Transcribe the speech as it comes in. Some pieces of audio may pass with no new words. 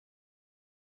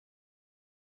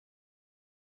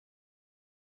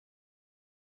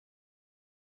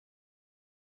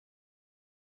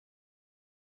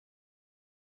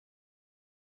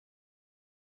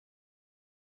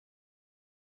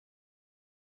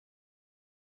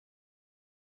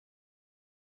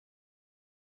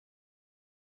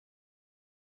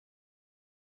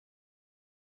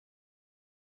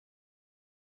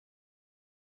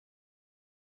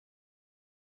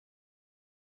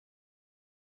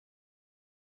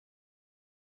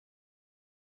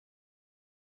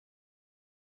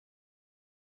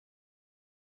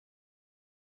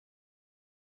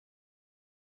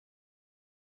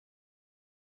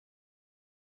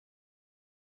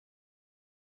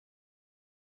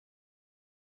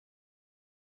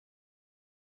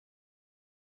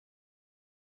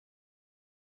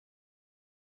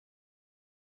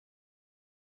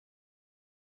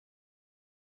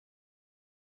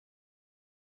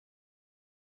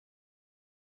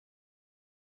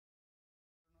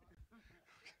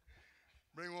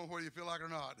Bring one whether you feel like it or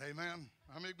not. Amen.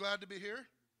 How many glad to be here?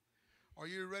 Are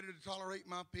you ready to tolerate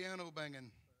my piano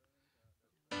banging?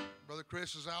 Brother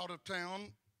Chris is out of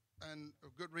town, and a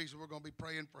good reason. We're going to be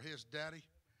praying for his daddy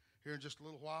here in just a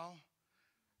little while.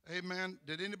 Amen.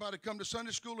 Did anybody come to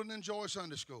Sunday school and enjoy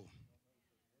Sunday school?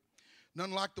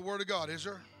 None like the Word of God, is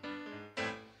there?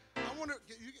 I wonder,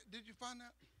 did you find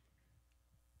that?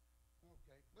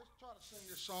 Okay, let's try to sing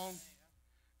this song,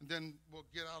 and then we'll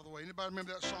get out of the way. Anybody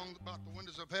remember that song about the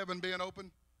windows of heaven being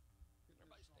open?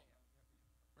 Everybody stand.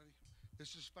 Ready?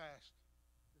 This is fast.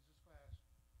 This is fast.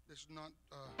 This is not.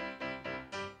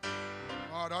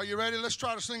 All right, are you ready? Let's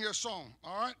try to sing this song.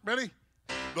 All right, ready?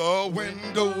 The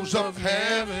windows of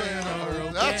heaven are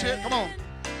open. That's it. Come on.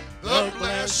 The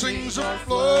blessings are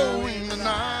flowing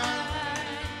tonight.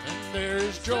 And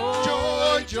there's joy,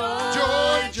 Joy, joy,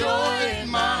 joy, joy in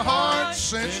my heart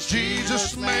since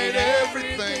Jesus made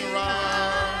everything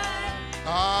right.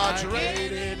 I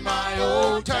traded my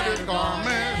old tattered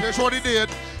garment. Here's what he did.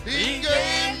 He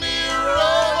gave me a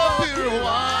robe of pure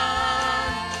wine.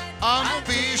 I'm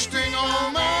feasting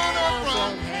on manna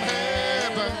from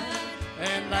heaven.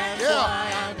 and that's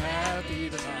why I'm happy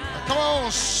tonight. Come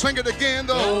on, sing it again.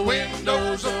 The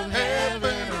windows of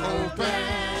heaven are open.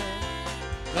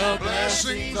 The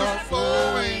blessings are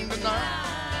flowing tonight.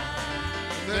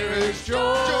 There is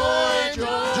joy, joy,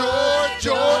 joy,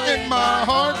 joy in my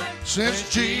heart since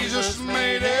Jesus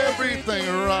made everything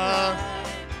right.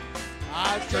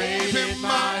 I gave him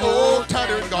my old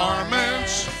tattered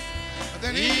garments.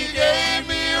 Then he gave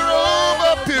me a robe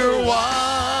of pure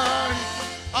wine.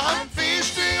 I'm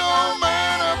feasting on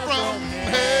manna from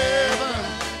heaven.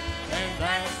 And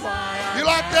that's why I'm You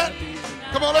like that? happy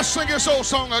tonight. Come on, let's sing this old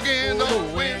song again.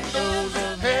 The windows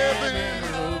of heaven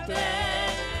are open.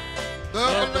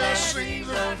 the blessings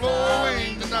are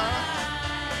flowing tonight.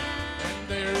 And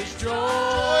there's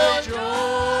joy,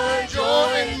 joy,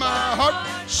 Joy in my heart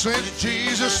since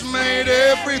Jesus made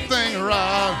everything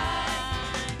right.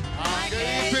 I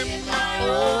gave him my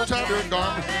old tattered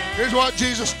garment. Here's what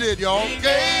Jesus did, y'all.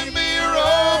 Gave me a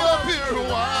robe of pure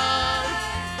wine.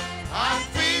 I'm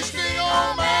feasting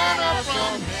on manna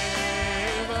from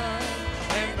heaven.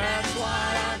 And that's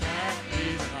why I'm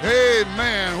happy tonight.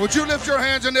 Amen. Would you lift your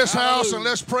hands in this house and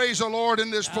let's praise the Lord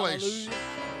in this place.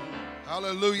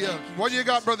 Hallelujah. Hallelujah. What do you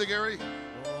got, Brother Gary?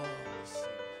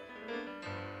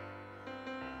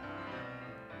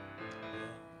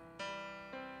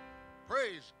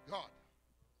 Praise God.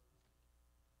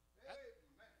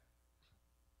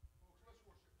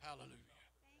 Hallelujah.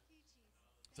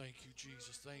 Thank you,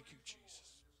 Jesus. Thank you,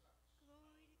 Jesus.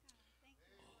 Glory to God. Thank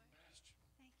you, Lord. Thank you,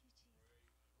 Jesus.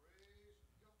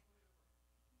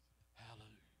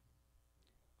 Hallelujah.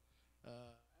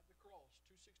 At the cross,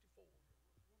 264.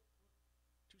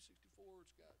 264,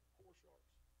 it's got 4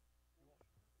 sharps. You want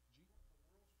G? The world's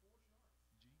 4 sharps.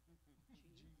 G. G.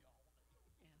 264.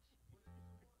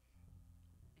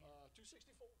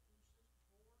 264.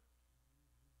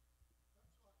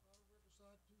 That's like right over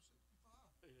beside 265.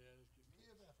 Yeah, let's give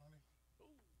Give that, honey.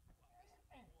 Ooh.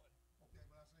 Okay,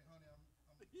 when I say honey,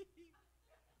 I'm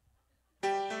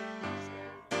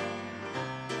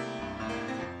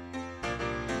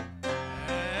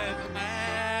At the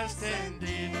last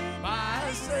ended,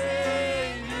 my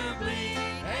Savior bleed,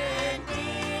 and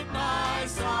did my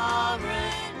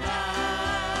sovereign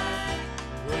die.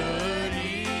 Would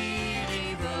he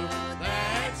devote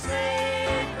that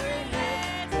sacred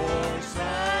hand for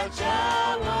such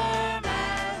a worm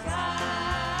as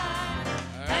I?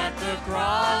 At the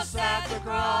cross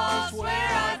where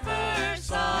I first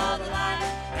saw the light,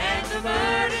 and the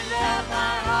burdens of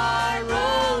my heart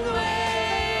rolled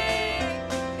away.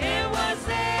 It was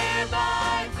there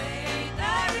by faith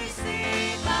I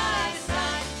received my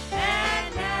sight,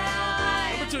 and now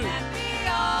I am happy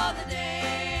all the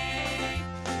day.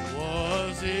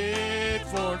 Was it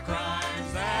for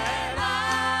crimes that I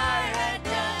had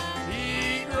done?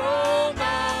 He groaned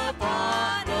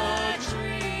upon the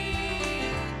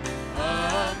tree.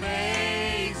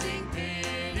 Amazing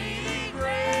pity,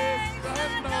 grace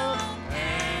unknown,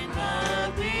 and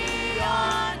love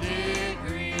beyond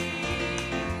degree.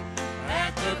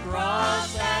 At the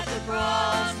cross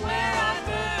where I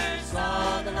first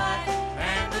saw the light,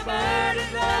 and the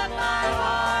burdens of my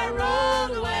heart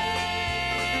rolled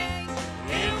away.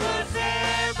 It was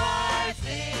there by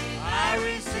faith I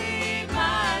received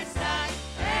my sight,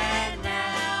 and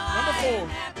now I am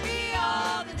happy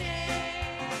all the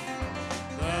day.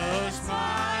 Thus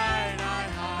might I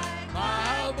hide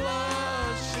my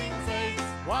blushing face,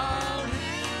 while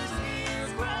his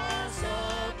tears cross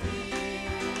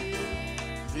appear.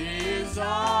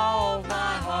 Dissolve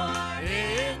my heart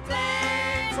in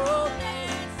thankfulness,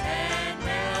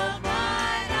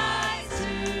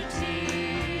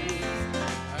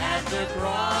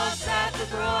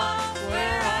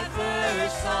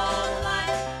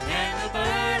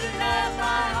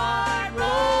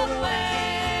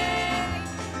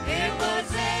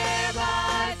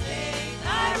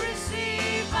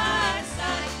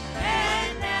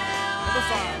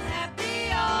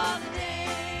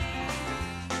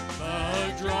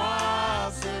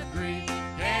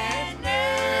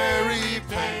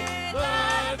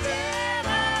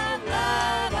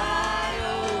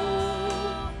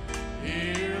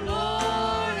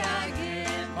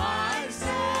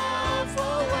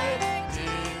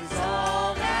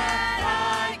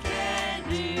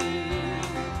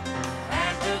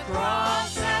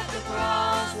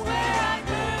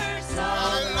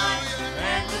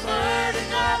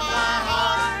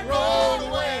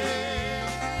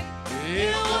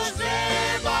 It was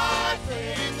there by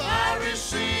faith I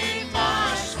received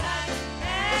my sight.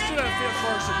 Let's do that fifth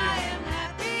verse again. I am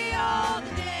happy all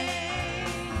the day.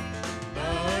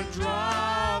 The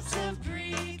drops of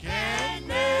drink can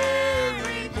never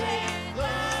repay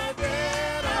the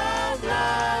debt of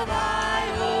love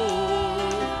I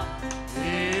owe.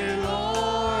 Dear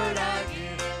Lord, I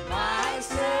give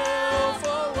myself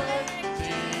away.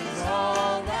 'Tis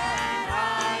all that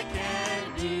I can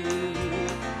do.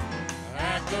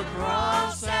 At the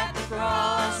cross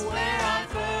where I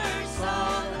first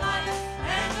saw the light,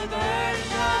 and the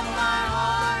burden of my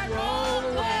heart rolled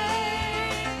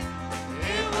away.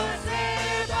 It was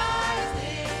there by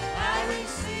faith I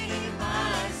received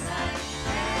my sight,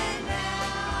 and now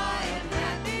I am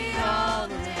happy all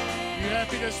the day. You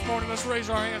happy this morning? Let's raise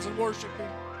our hands and worship Him.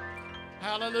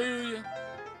 Hallelujah.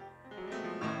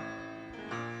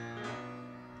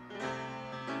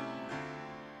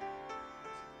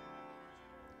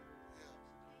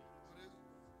 What is it?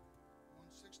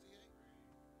 168?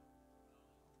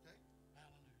 Okay. I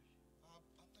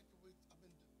think that I've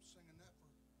been singing that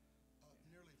for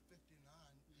nearly 59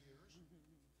 years.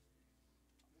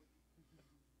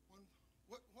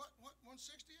 What?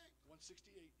 168?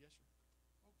 168, yes, sir.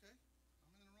 Okay.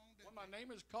 I'm in the wrong day. Well, my name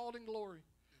is called in glory.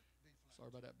 B flat. Sorry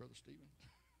about that, Brother Stephen.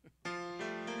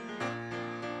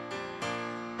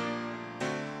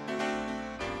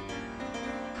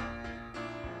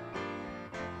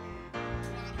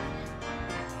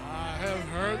 I have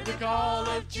heard the call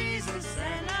of Jesus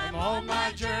and I'm on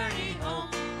my journey home.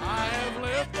 I have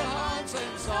left the haunts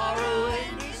and sorrow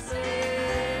and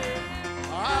despair.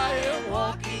 I am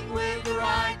walking with the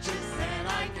righteous and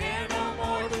I care no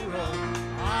more to roam.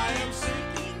 I am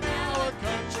seeking now a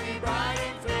country bright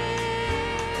and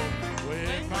fair.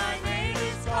 When my name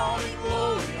is called in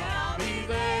glory, I'll be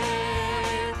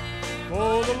there.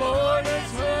 For the Lord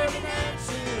has heard and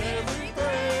answered every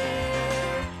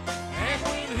prayer. And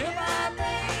with Him I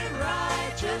made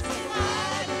right,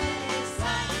 justified in His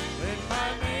sight. When my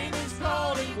name is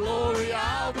called in glory,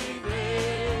 I'll be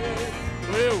there.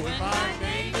 Well, when my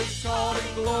name is called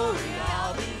in glory,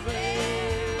 I'll be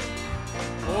there.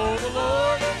 For the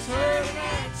Lord has heard and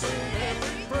answered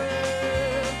every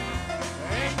prayer.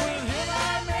 And with Him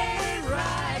I made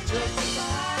right,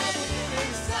 justified in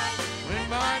His sight. When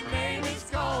my name is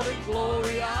called in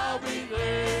glory, I'll be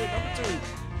there. Number 2.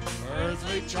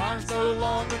 Earthly charms no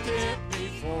longer tempt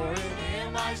me, for in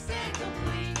Him I stand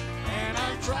complete. And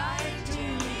I'm trying to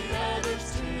lead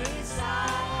others to His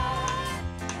side.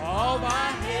 All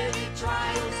my heavy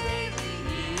trials daily,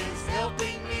 He is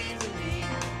helping me to meet.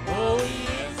 Oh, He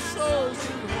is souls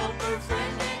to helper,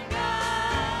 friend, and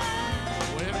guide.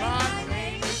 When my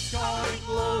name is called in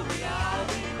glory, I'll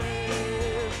be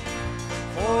there.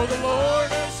 For the Lord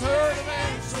has heard and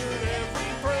answered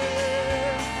every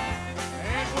prayer.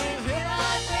 And with Him I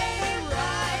made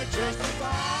right,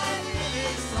 justified in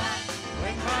His sight.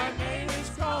 When my name is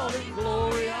called in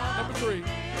glory, I'll Number 3.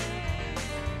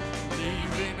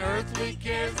 Leaving earthly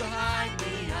cares behind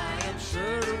me, I am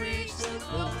sure to reach the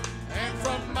goal. And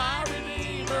from my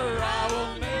Redeemer I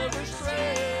will never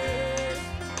stray.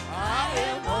 I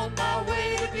am on my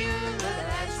way to Beulah,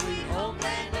 that sweet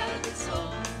homeland of its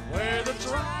soul, where the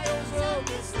trials of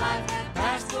this life have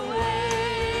passed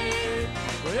away.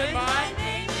 When my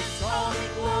name is called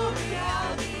in glory,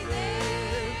 I'll be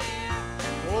there.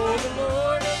 For the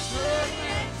Lord has heard and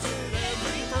answered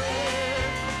every prayer.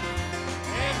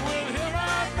 And with Him I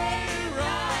made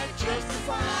right,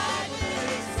 justified in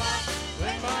His sight.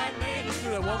 When my name is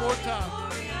through that one more time.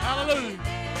 Hallelujah.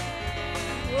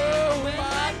 Whoa, when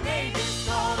my name is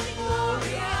called in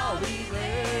glory, I'll be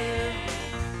there.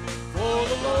 For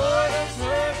the Lord has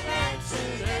heard and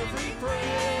answered every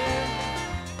prayer.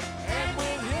 And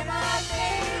with Him I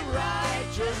made right,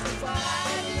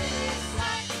 justified in His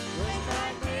sight. When my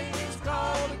name is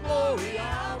called in glory,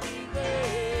 I'll be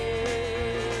there.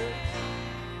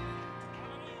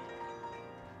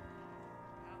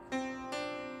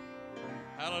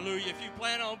 Hallelujah. If you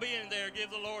plan on being there, give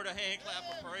the Lord a hand clap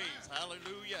of praise.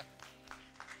 Hallelujah.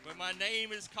 When my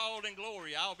name is called in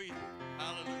glory, I'll be there.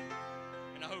 Hallelujah.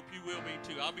 And I hope you will be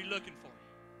too. I'll be looking for you.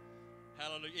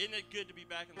 Hallelujah. Isn't it good to be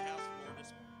back in the house of the Lord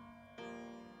this morning?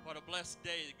 What a blessed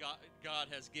day that God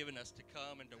has given us to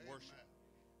come and to worship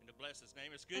and to bless His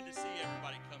name. It's good to see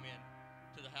everybody come in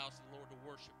to the house of the Lord to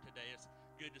worship today. It's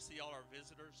good to see all our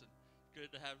visitors and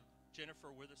good to have Jennifer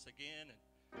with us again. And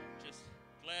just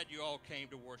glad you all came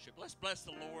to worship. Let's bless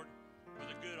the Lord with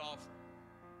a good offering.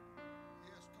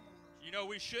 Yes, come on. Let's You know,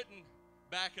 we shouldn't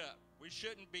back up. We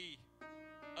shouldn't be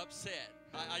upset.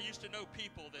 I used to know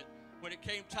people that when it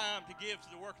came time to give to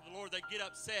the work of the Lord, they'd get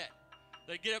upset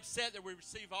They get upset that we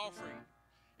receive offering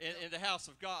in the house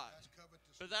of God.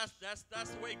 But that's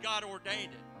the way God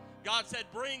ordained it. God said,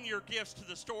 bring your gifts to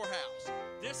the storehouse.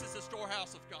 This is the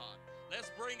storehouse of God.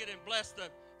 Let's bring it and bless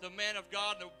the man of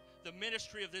God, the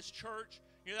ministry of this church.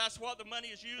 You know, that's what the money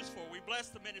is used for. We bless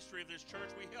the ministry of this church.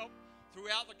 We help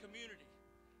throughout the community.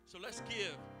 So let's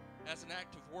give as an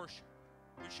act of worship.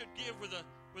 We should give with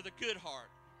a good heart,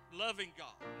 loving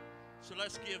God. So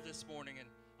let's give this morning and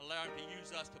allow Him to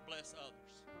use us to bless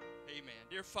others. Amen.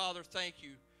 Dear Father, thank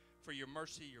you for your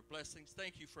mercy, your blessings.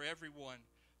 Thank you for everyone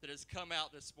that has come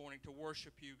out this morning to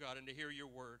worship you, God, and to hear your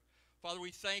word. Father,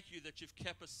 we thank you that you've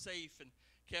kept us safe and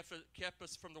kept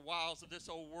us from the wiles of this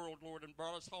old world, Lord, and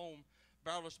brought us home,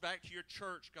 brought us back to your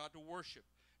church, God, to worship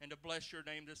and to bless your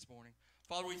name this morning.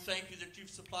 Father, we thank you that you've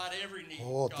supplied every need,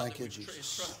 God, thank that you, we've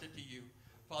Jesus. entrusted to you.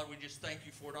 Father, we just thank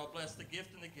you for it. I'll bless the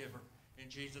gift and the giver. In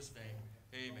Jesus' name,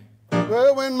 amen.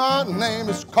 Well, when my name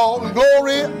is called in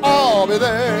glory, I'll be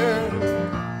there.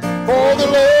 For the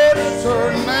Lord has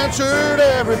heard and answered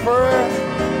every prayer.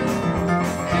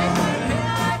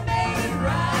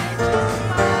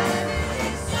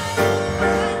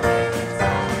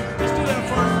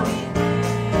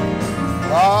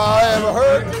 I have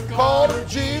heard the call of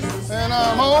Jesus, and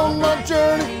I'm on my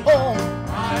journey home.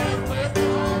 I have left the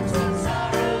arms and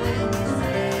sorrow in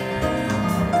despair.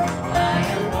 I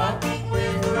am walking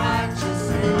with righteousness,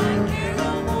 I care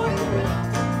no more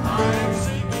around. I am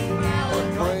singing now a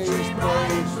country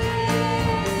praise.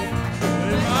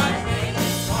 When my name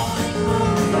is calling,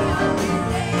 Lord, I'll be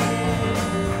there.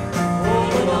 For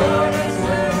the Lord has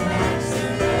heard and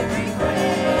answered every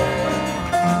prayer.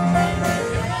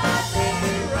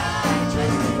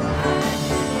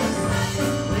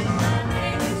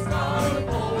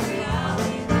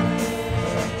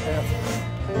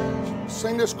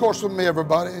 Sing this chorus with me,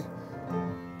 everybody.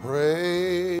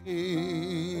 Praise,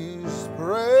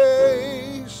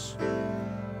 praise,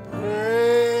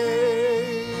 praise.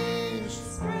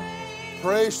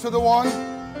 Praise to the one.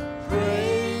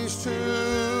 Praise to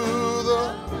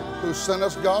the who sent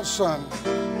us God's Son.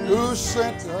 Who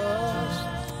sent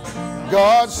us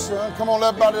God's Son. Come on,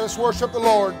 everybody, let's worship the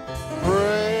Lord.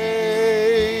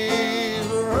 Praise,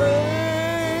 praise.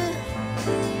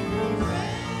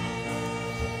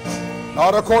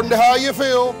 Not according to how you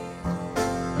feel,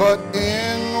 but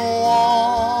in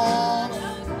one.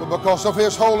 But because of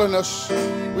His holiness,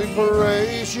 we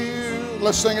praise you.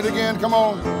 Let's sing it again. Come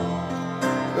on.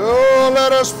 Oh,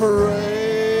 let us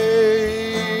praise,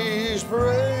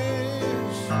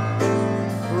 praise,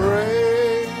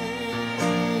 praise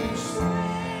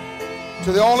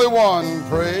to the only one.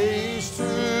 Praise to.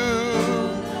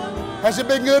 Has it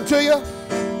been good to you?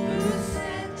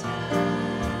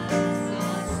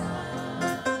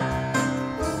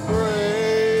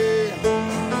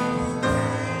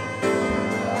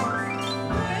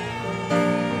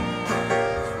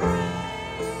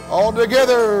 All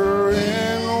together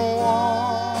in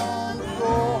one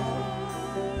accord.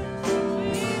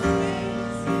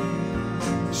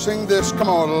 Sing this, come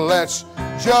on, let's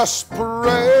just praise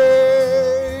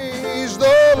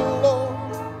the Lord.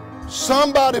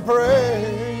 Somebody pray.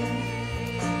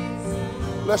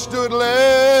 Let's do it,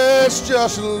 let's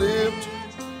just lift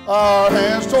our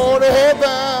hands toward heaven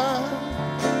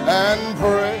and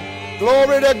pray.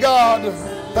 Glory to God.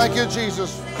 Thank you,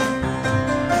 Jesus.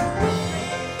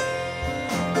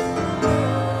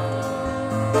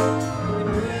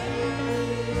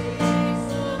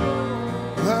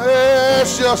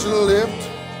 Let's just lift.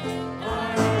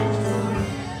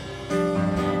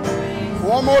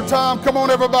 One more time. Come on,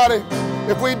 everybody.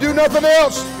 If we do nothing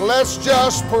else, let's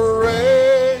just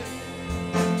pray.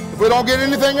 If we don't get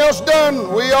anything else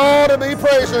done, we ought to be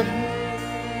praising.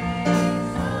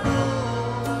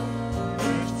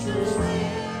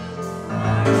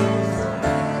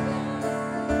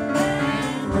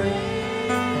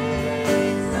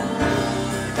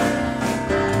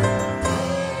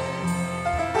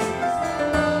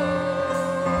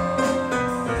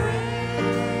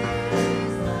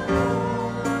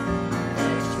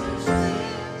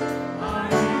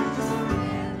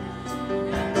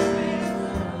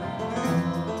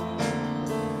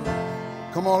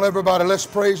 Come on, everybody, let's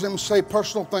praise Him. Say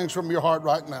personal things from your heart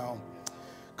right now.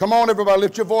 Come on, everybody,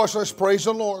 lift your voice. Let's praise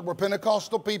the Lord. We're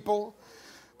Pentecostal people.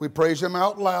 We praise Him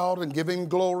out loud and give Him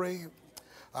glory.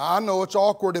 I know it's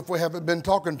awkward if we haven't been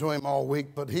talking to Him all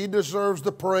week, but He deserves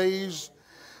the praise,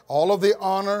 all of the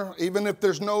honor, even if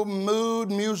there's no mood,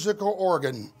 music, or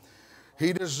organ.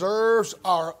 He deserves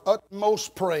our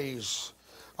utmost praise,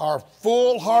 our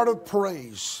full heart of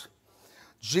praise.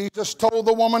 Jesus told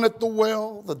the woman at the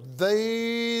well that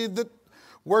they that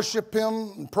worship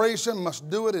him and praise him must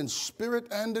do it in spirit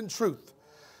and in truth.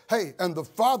 Hey, and the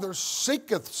Father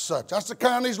seeketh such. That's the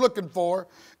kind he's looking for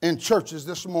in churches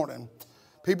this morning.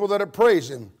 People that praise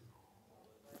him.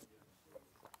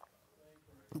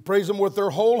 Praise him with their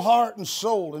whole heart and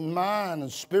soul and mind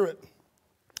and spirit.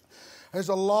 There's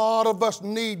a lot of us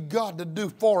need God to do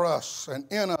for us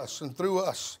and in us and through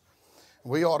us.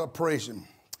 We ought to praise him.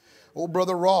 Old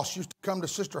Brother Ross used to come to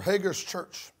Sister Hager's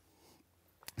church.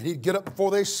 And he'd get up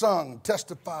before they sung and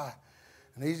testify.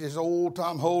 And he's his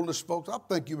old-time holiness folks. I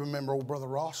think you remember old Brother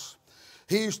Ross.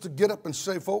 He used to get up and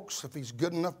say, folks, if he's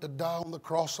good enough to die on the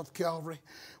cross of Calvary,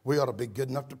 we ought to be good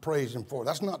enough to praise him for it.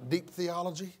 That's not deep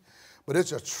theology, but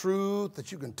it's a truth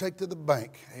that you can take to the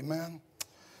bank. Amen.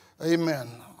 Amen.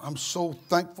 I'm so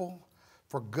thankful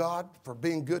for God for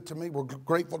being good to me. We're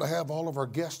grateful to have all of our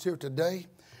guests here today.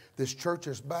 This church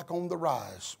is back on the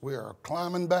rise. We are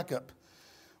climbing back up.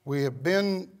 We have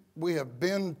been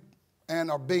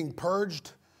and are being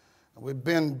purged. We've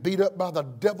been beat up by the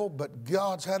devil, but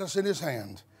God's had us in his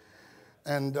hand.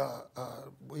 And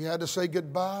we had to say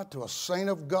goodbye to a saint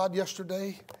of God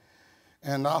yesterday.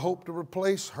 And I hope to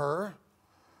replace her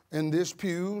in this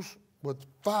pews with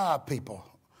 5 people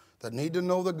that need to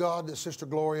know the God that Sister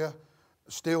Gloria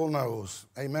still knows.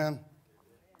 Amen.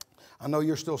 I know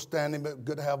you're still standing, but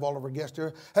good to have all of our guests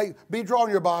here. Hey, be drawing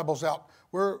your Bibles out.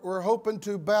 We're hoping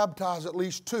to baptize at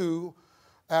least 2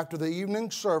 after the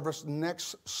evening service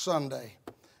next Sunday.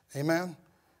 Amen.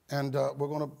 And we're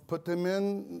going to put them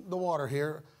in the water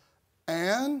here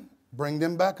and bring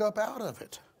them back up out of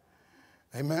it.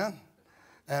 Amen.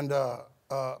 And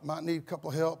might need a couple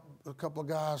of help, a couple of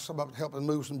guys, somebody helping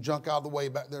move some junk out of the way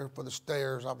back there for the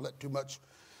stairs. I've let too much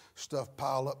stuff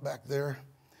pile up back there.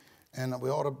 And we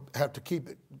ought to have to keep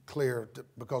it clear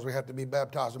because we have to be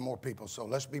baptizing more people. So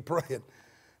let's be praying.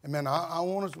 Amen.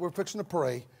 We're fixing to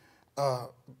pray.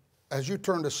 As you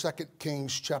turn to 2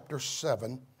 Kings chapter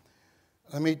 7,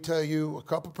 let me tell you a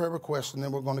couple prayer requests and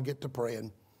then we're going to get to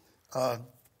praying. By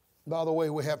the way,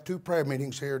 we have 2 prayer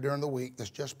meetings here during the week. That's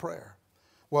just prayer.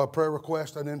 Well, prayer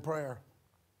request and then prayer.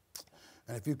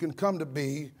 And if you can come to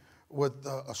be with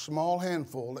a small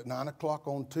handful at 9 o'clock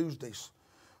on Tuesdays,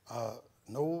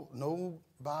 no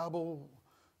Bible,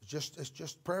 it's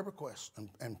just prayer requests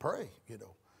and pray, you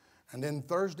know. And then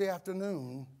Thursday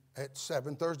afternoon at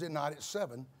 7, Thursday night at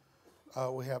 7,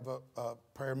 we have a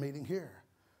prayer meeting here.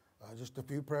 Just a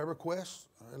few prayer requests,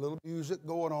 a little music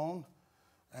going on,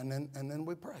 and then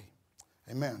we pray.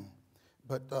 Amen.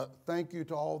 But thank you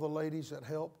to all the ladies that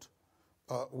helped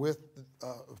with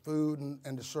food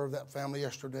and to serve that family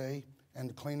yesterday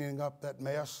and cleaning up that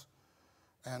mess.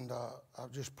 And I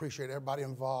just appreciate everybody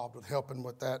involved with helping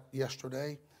with that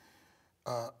yesterday.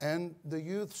 And the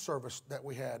youth service that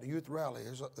we had, the youth rally,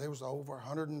 there was over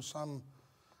 100 and some,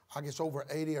 I guess over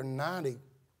 80 or 90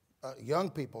 young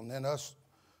people. And then us,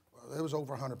 there was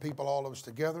over 100 people, all of us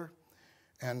together.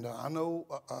 And I know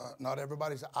not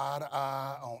everybody's eye to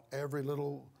eye on every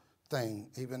little thing.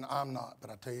 Even I'm not. But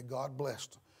I tell you, God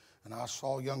blessed. And I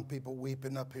saw young people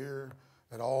weeping up here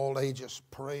at all ages,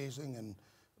 praising and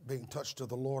being touched to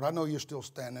the Lord. I know you're still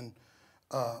standing,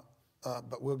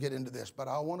 but we'll get into this. But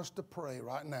I want us to pray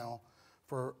right now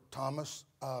for Thomas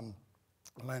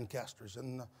Lancaster's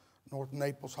in the North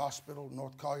Naples Hospital,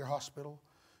 North Collier Hospital,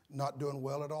 not doing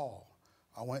well at all.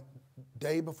 I went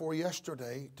day before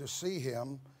yesterday to see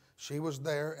him. She was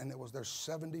there, and it was their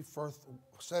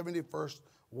 71st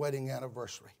wedding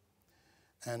anniversary.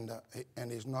 And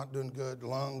he's not doing good,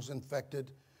 lungs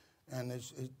infected, and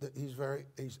he's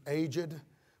aged.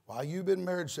 While you've been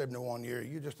married 71 years,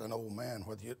 you're just an old man,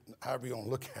 however you want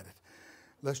to look at it.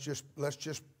 Let's just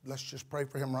pray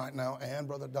for him right now. And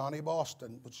Brother Donnie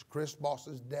Boston, which is Chris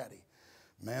Boston's daddy,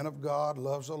 man of God,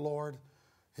 loves the Lord.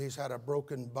 He's had a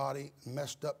broken body,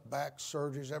 messed up back,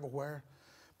 surgeries everywhere.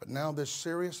 But now this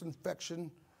serious infection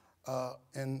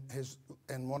in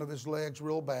one of his legs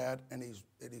real bad, and he's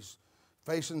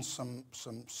facing some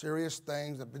serious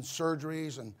things. There have been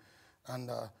surgeries, and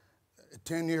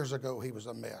 10 years ago he was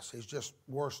a mess. He's just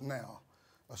worse now.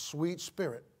 A sweet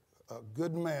spirit, a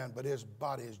good man, but his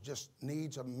body just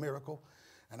needs a miracle.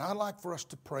 And I'd like for us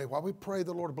to pray. While we pray,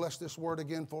 the Lord bless this word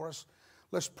again for us.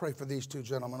 Let's pray for these 2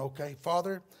 gentlemen, okay?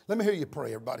 Father, let me hear you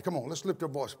pray, everybody. Come on, let's lift our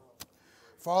voice.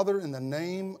 Father, in the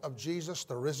name of Jesus,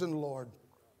 the risen Lord,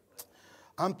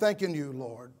 I'm thanking you,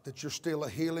 Lord, that you're still a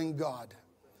healing God.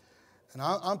 And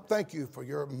I'm thank you for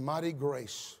your mighty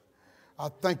grace. I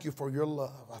thank you for your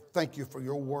love. I thank you for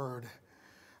your word.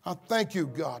 I thank you,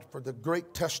 God, for the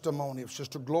great testimony of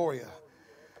Sister Gloria,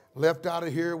 left out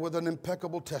of here with an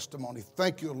impeccable testimony.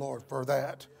 Thank you, Lord, for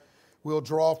that. we'll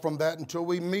draw from that until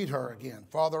we meet her again.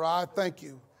 Father, I thank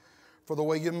you for the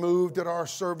way you moved at our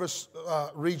service,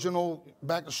 regional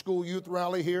back-to-school youth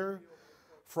rally here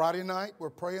Friday night. We're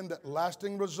praying that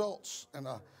lasting results and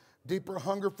a deeper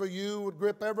hunger for you would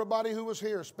grip everybody who was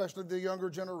here, especially the younger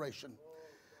generation.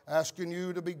 Asking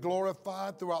you to be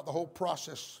glorified throughout the whole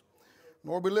process.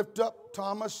 Lord, we lift up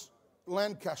Thomas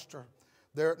Lancaster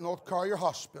there at North Carrier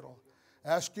Hospital.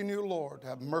 Asking you, Lord, to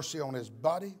have mercy on his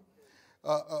body.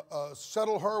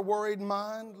 Settle her worried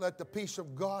mind. Let the peace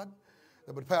of God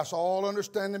that would pass all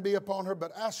understanding be upon her.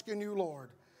 But asking you,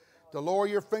 Lord, to lower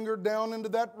your finger down into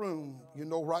that room. You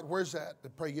know right where's that. To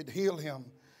pray you'd heal him.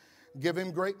 Give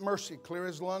him great mercy. Clear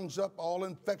his lungs up. All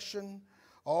infection,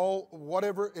 all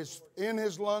whatever is in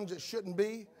his lungs it shouldn't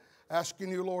be. Asking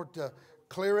you, Lord, to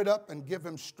clear it up and give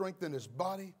him strength in his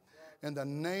body. In the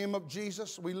name of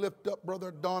Jesus, we lift up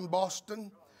Brother Don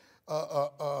Boston.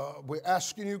 We're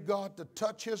asking you, God, to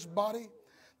touch his body.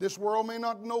 This world may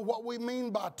not know what we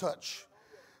mean by touch,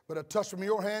 but a touch from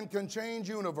your hand can change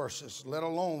universes, let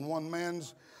alone one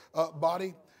man's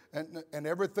body and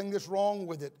everything that's wrong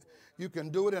with it. You can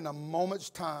do it in a moment's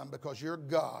time because you're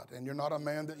God and you're not a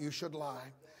man that you should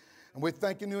lie. And we're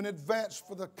thanking you in advance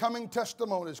for the coming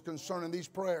testimonies concerning these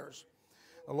prayers.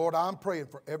 Lord, I'm praying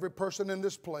for every person in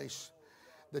this place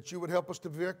that you would help us to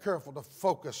be very careful to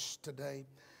focus today.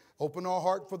 Open our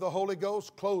heart for the Holy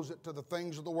Ghost. Close it to the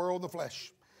things of the world and the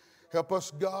flesh. Help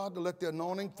us, God, to let the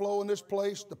anointing flow in this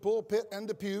place, the pulpit and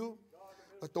the pew.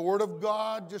 Let the Word of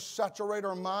God just saturate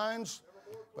our minds.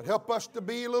 But help us to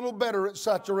be a little better at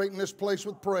saturating this place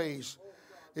with praise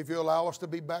if you allow us to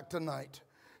be back tonight.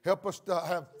 Help us to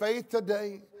have faith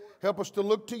today. Help us to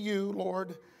look to you,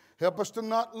 Lord. Help us to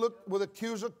not look with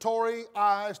accusatory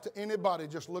eyes to anybody.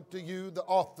 Just look to you, the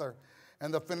author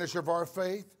and the finisher of our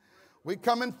faith. We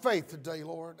come in faith today,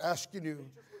 Lord, asking you,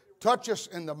 touch us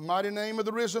in the mighty name of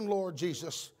the risen Lord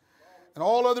Jesus. And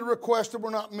all other requests that we're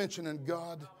not mentioning,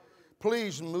 God,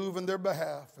 please move in their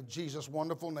behalf. In Jesus'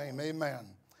 wonderful name,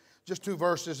 amen. Just 2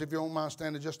 verses, if you don't mind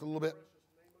standing just a little bit.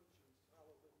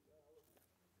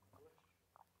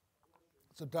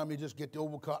 Sometimes you just get the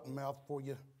old cotton mouth before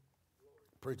you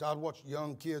preach. I'd watch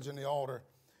young kids in the altar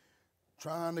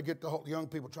trying to get young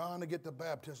people trying to get the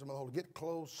baptism of the Holy, get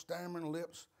close, stammering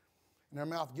lips, and their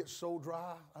mouth gets so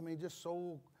dry. I mean, just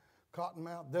so cotton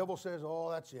mouth. Devil says,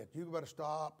 oh, that's it. You better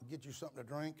stop and get you something to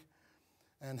drink.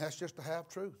 And that's just a half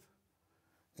truth.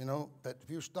 You know, but if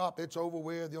you stop, it's over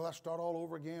with. You'll have to start all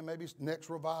over again. Maybe it's next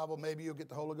revival. Maybe you'll get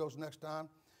the Holy Ghost next time.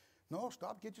 No,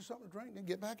 stop, get you something to drink, and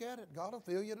get back at it. God will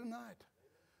fill you tonight.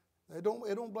 It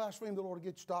don't blaspheme the Lord to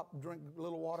get you stop and drink a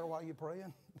little water while you're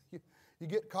praying. You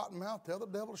get cotton mouth, tell the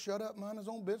devil to shut up, mind his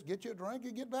own business, get you a drink,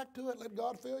 you get back to it. Let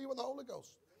God fill you with the Holy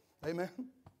Ghost. Amen.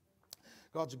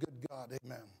 God's a good God.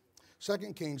 Amen.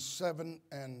 2 Kings 7:1.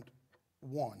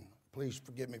 Please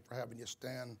forgive me for having you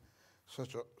stand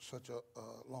such a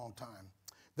long time.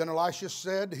 Then Elisha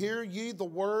said, hear ye the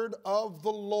word of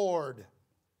the Lord.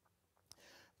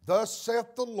 Thus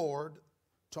saith the Lord,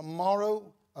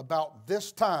 tomorrow about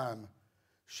this time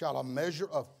shall a measure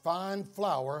of fine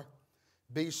flour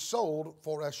be sold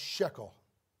for a shekel,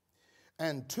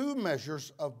 and 2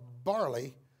 measures of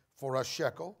barley for a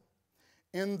shekel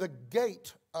in the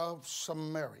gate of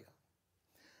Samaria.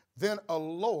 Then a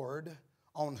Lord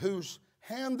on whose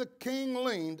hand the king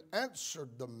leaned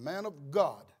answered the man of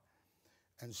God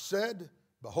and said,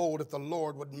 behold, if the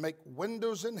Lord would make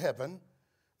windows in heaven,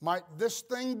 might this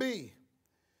thing be?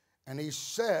 And he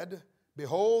said,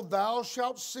 behold, thou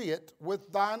shalt see it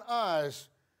with thine eyes,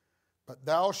 but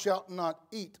thou shalt not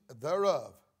eat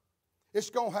thereof. It's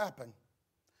going to happen.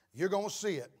 You're going to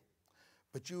see it,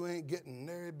 but you ain't getting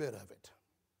every bit of it.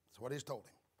 That's what he's told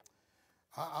him.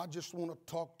 I just want to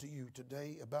talk to you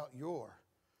today about your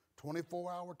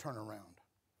 24-hour turnaround.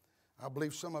 I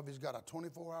believe some of you's got a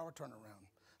 24-hour turnaround.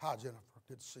 Hi, Jennifer.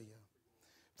 Good to see you.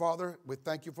 Father, we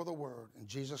thank you for the word. In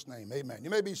Jesus' name, amen. You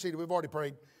may be seated. We've already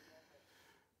prayed.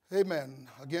 Amen.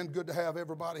 Again, good to have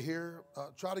everybody here.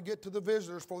 Try to get to the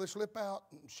visitors before they slip out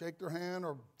and shake their hand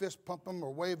or fist pump them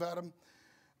or wave at them.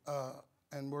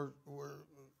 And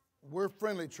we're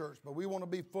friendly church, but we want to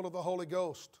be full of the Holy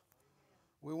Ghost.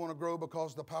 We want to grow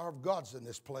because the power of God's in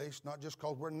this place, not just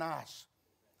because we're nice.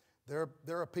 There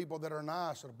are people that are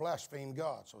nice that blaspheme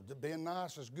God. So being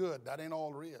nice is good. That ain't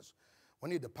all there is. We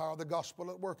need the power of the gospel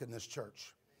at work in this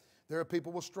church. There are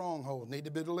people with strongholds, need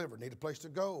to be delivered, need a place to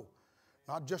go.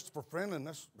 Not just for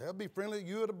friendliness. They'll be friendly to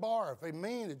you at a bar. If they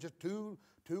mean it's just two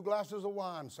glasses of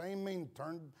wine, same mean,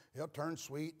 he'll turn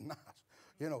sweet and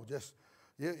nice.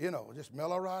 Just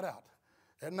mellow right out.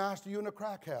 They're nice to you in a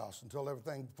crack house until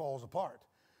everything falls apart.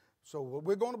 So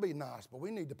we're going to be nice, but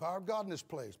we need the power of God in this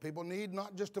place. People need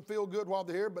not just to feel good while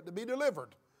they're here, but to be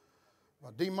delivered by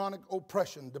demonic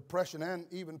oppression, depression, and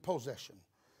even possession.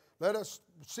 Let us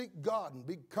seek God and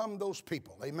become those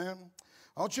people. Amen.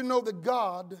 I want you to know that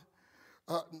God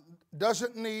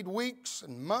doesn't need weeks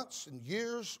and months and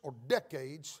years or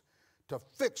decades to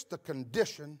fix the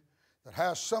condition that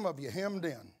has some of you hemmed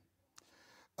in.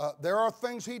 There are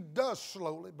things he does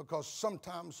slowly, because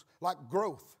sometimes, like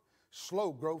growth,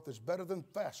 slow growth is better than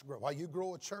fast growth. While you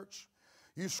grow a church,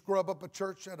 you scrub up a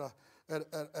church at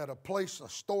a place, a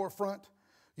storefront.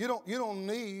 You don't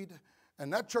need,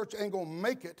 and that church ain't gonna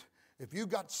make it if you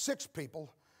got 6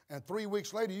 people and 3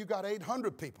 weeks later you got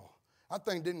 800 people. That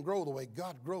thing didn't grow the way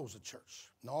God grows a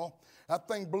church. No, that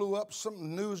thing blew up.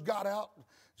 Some news got out.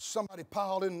 Somebody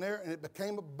piled in there, and it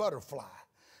became a butterfly,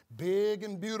 big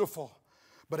and beautiful,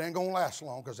 but ain't gonna last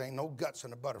long because ain't no guts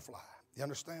in a butterfly. You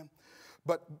understand?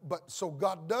 But so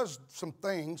God does some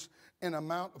things in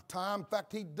amount of time. In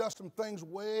fact, he does some things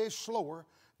way slower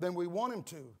than we want him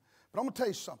to. But I'm going to tell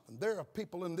you something. There are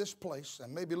people in this place,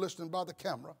 and maybe listening by the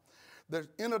camera, that's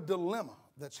in a dilemma,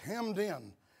 that's hemmed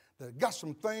in, that got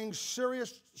some things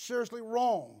seriously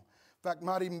wrong. In fact,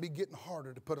 might even be getting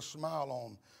harder to put a smile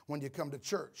on when you come to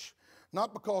church.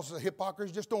 Not because of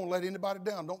hypocrisy, just don't let anybody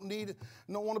down. Don't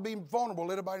want to be vulnerable.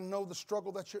 Let everybody know the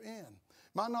struggle that you're in.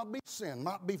 Might not be sin,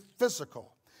 might be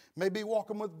physical. May be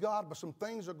walking with God, but some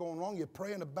things are going wrong you're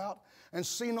praying about and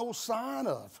see no sign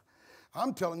of.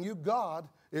 I'm telling you, God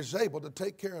is able to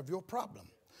take care of your problem.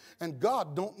 And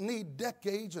God don't need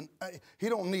decades, and he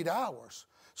don't need hours.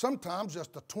 Sometimes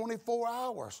just the 24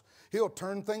 hours, he'll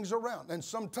turn things around. And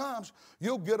sometimes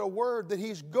you'll get a word that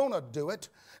he's going to do it,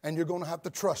 and you're going to have to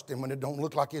trust him when it don't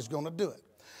look like he's going to do it.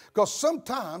 Because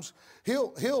sometimes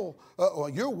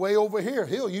you're way over here.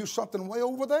 He'll use something way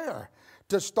over there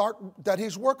to start that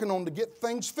he's working on to get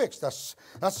things fixed.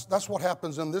 That's what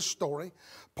happens in this story.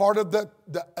 Part of the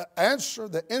answer,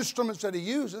 the instruments that he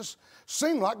uses,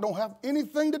 seem like don't have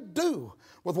anything to do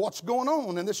with what's going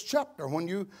on in this chapter. When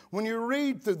you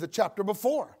read through the chapter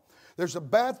before, there's a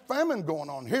bad famine going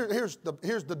on. Here's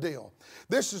the deal.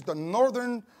 This is the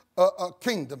northern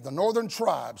kingdom, the northern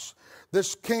tribes.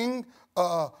 This king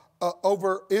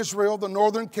over Israel, the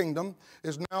northern kingdom,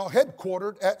 is now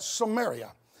headquartered at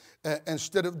Samaria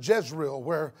instead of Jezreel,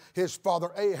 where his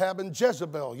father Ahab and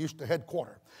Jezebel used to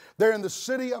headquarter. They're in the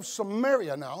city of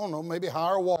Samaria now. I don't know, maybe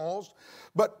higher walls.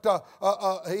 But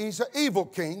he's an evil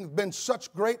king. Been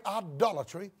such great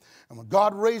idolatry. And when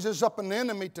God raises up an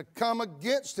enemy to come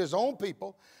against his own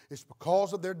people, it's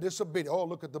because of their disobedience. Oh,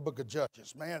 look at the book of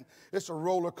Judges. Man, it's a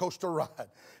roller coaster ride.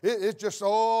 It's just,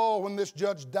 when this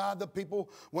judge died, the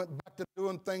people went back to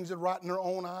doing things that right in their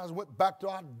own eyes, went back to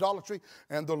idolatry,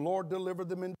 and the Lord delivered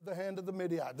them into the hand of the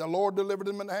Midianites. The Lord delivered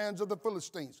them in the hands of the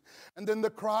Philistines. And then the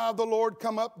cry of the Lord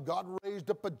come up. God raised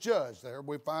up a judge there.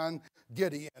 We find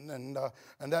Gideon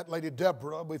and that lady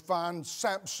Deborah. We find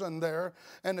Samson there.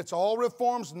 And it's all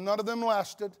reforms. None of them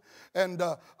lasted.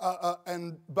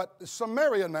 But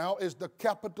Samaria now is the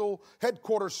capital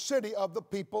headquarters city of the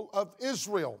people of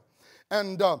Israel.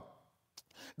 And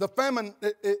the famine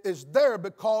is there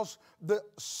because the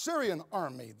Syrian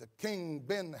army, the king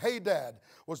Ben-Hadad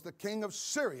was the king of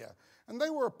Syria. And they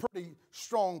were a pretty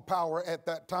strong power at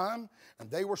that time. And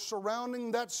they were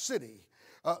surrounding that city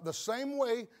the same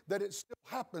way that it still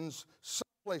happens some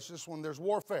places when there's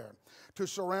warfare. To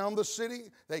surround the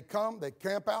city, they come, they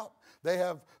camp out. They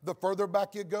have, the further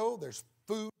back you go, there's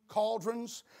food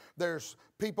cauldrons. There's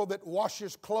people that wash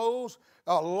his clothes.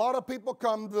 A lot of people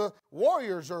come. The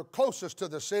warriors are closest to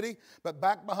the city, but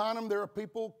back behind them there are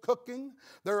people cooking.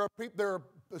 There are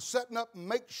setting up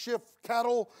makeshift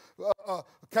cattle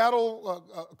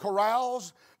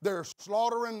corrals. They're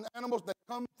slaughtering animals. They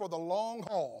come for the long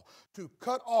haul to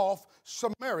cut off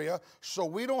Samaria so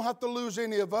we don't have to lose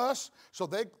any of us, so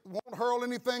they won't hurl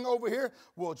anything over here.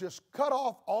 We'll just cut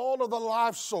off all of the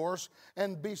life source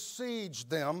and besiege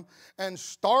them and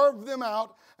starve them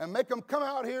out and make them come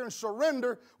out here and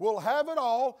surrender. We'll have it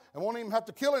all and won't even have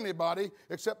to kill anybody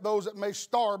except those that may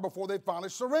starve before they finally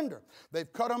surrender.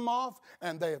 They've cut them off,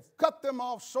 and they have cut them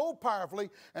off so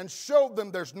powerfully and showed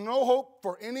them there's no hope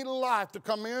for any life to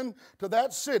come in to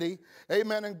that city.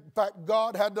 Amen. In fact,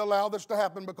 God had to allow this to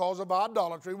happen because of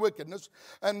idolatry, wickedness.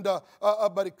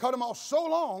 But he cut them off so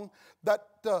long that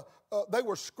they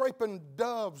were scraping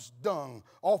dove's dung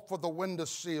off of the window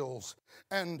sills.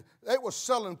 And it was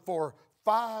selling for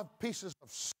 5 pieces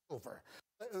of silver.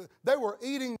 They were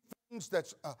eating things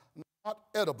that's not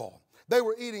edible. They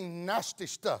were eating nasty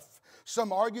stuff.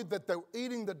 Some argued that they were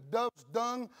eating the dove's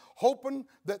dung, hoping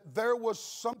that there was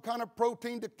some kind of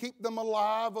protein to keep them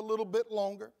alive a little bit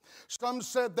longer. Some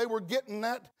said they were getting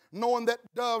that, knowing that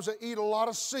doves eat a lot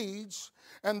of seeds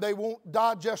and they won't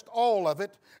digest all of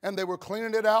it, and they were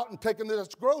cleaning it out and taking it.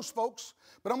 It's gross, folks,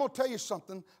 but I'm going to tell you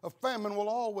something. A famine will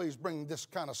always bring this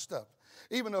kind of stuff.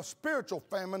 Even a spiritual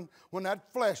famine, when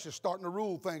that flesh is starting to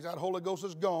rule things, that Holy Ghost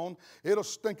is gone, it'll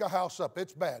stink a house up.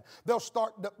 It's bad. They'll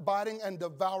start biting and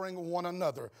devouring one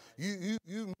another. You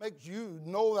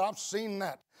know that I've seen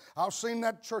that. I've seen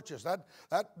that churches that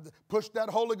push that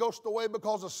Holy Ghost away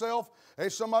because of self. Hey,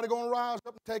 somebody going to rise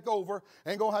up and take over.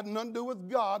 Ain't going to have nothing to do with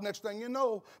God. Next thing you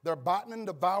know, they're biting and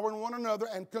devouring one another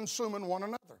and consuming one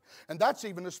another. And that's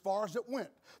even as far as it went.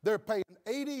 They're paying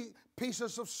 80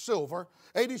 pieces of silver,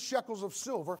 80 shekels of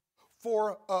silver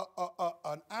for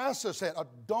an ass's head, a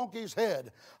donkey's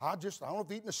head. I don't know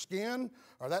if eating the skin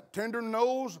or that tender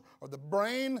nose or the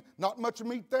brain, not much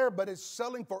meat there, but it's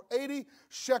selling for 80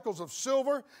 shekels of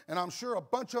silver, and I'm sure a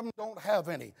bunch of them don't have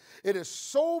any. It is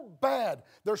so bad,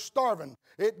 they're starving.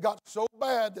 It got so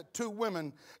bad that 2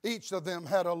 women, each of them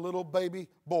had a little baby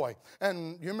boy.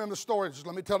 And you remember the story, just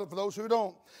let me tell it for those who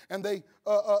don't. And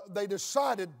they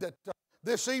decided that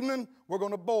this evening we're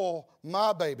going to boil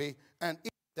my baby and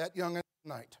eat that young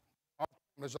night.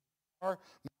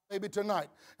 Maybe tonight.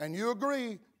 And you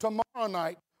agree, tomorrow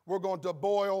night we're going to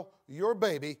boil your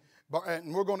baby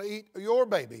and we're going to eat your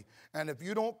baby. And if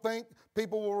you don't think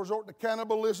people will resort to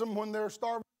cannibalism when they're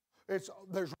starving,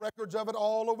 there's records of it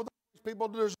all over the place. People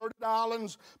in deserted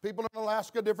islands, people in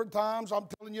Alaska different times. I'm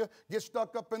telling you, get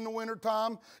stuck up in the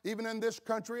wintertime. Even in this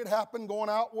country it happened going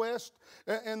out west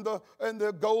in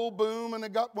the gold boom, and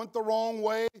it went the wrong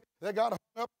way. They got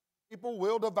hung up. People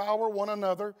will devour one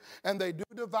another, and they do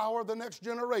devour the next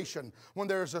generation when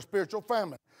there's a spiritual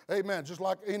famine. Amen. Just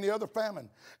like any other famine.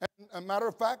 And a matter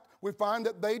of fact, we find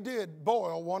that they did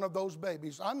boil one of those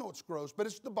babies. I know it's gross, but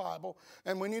it's the Bible,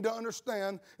 and we need to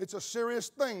understand it's a serious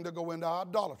thing to go into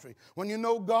idolatry. When you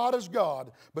know God is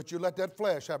God, but you let that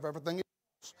flesh have everything.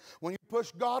 When you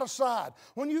push God aside,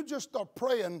 when you just are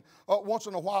praying once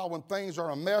in a while when things are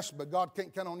a mess, but God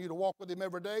can't count on you to walk with Him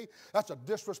every day, that's a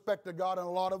disrespect to God, and a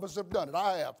lot of us have done it.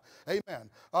 I have. Amen.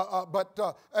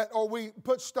 Or we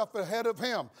put stuff ahead of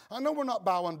Him. I know we're not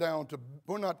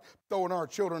we're not throwing our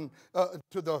children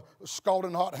to the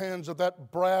scalding hot hands of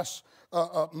that brass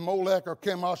Molech or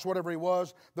Chemosh, whatever he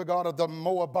was, the god of the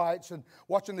Moabites, and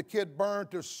watching the kid burn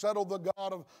to settle the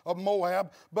god of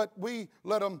Moab. But we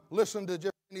let them listen to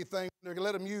just anything.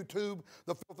 Let them YouTube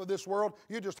the filth of this world.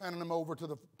 You're just handing them over to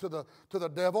the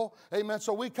devil. Amen.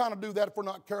 So we kind of do that if we're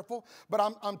not careful. But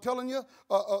I'm telling you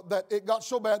that it got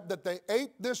so bad that they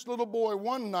ate this little boy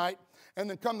one night, and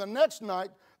then come the next night,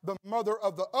 the mother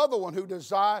of the other one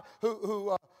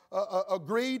who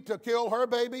agreed to kill her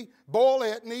baby, boil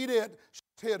it and eat it,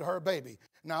 she hid her baby.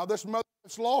 Now this mother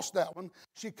that's lost that one,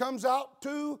 she comes out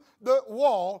to the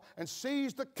wall and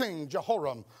sees the king,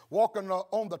 Jehoram, walking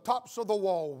on the tops of the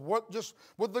wall, just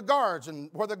with the guards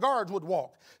and where the guards would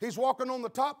walk. He's walking on the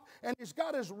top, and he's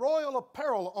got his royal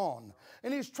apparel on,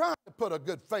 and he's trying to put a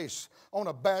good face on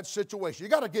a bad situation. You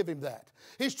got to give him that.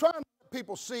 He's trying to let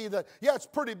people see that, yeah, it's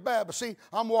pretty bad, but see,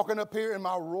 I'm walking up here in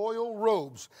my royal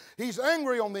robes. He's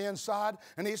angry on the inside,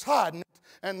 and he's hiding it,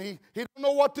 and he don't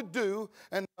know what to do.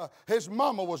 And his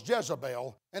mama was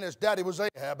Jezebel, and his daddy was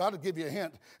Ahab. I'll give you a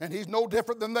hint, and he's no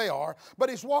different than they are. But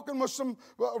he's walking with some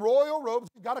royal robes.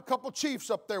 He's got a couple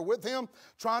chiefs up there with him,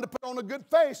 trying to put on a good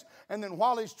face. And then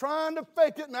while he's trying to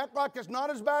fake it and act like it's not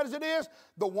as bad as it is,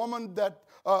 the woman that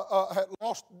had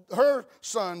lost her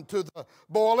son to the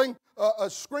boiling,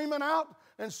 screaming out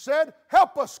and said,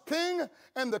 "Help us, king."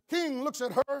 And the king looks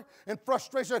at her in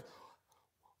frustration.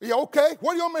 You okay?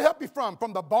 Where do you want me to help you from?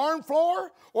 From the barn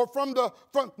floor? Or from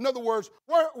in other words,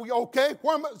 where are we okay?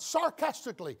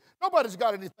 Sarcastically. Nobody's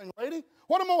got anything, lady.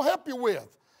 What am I going to help you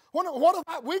with?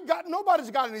 Nobody's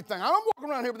got anything. I'm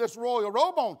walking around here with this royal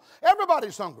robe on.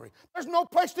 Everybody's hungry. There's no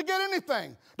place to get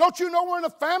anything. Don't you know we're in a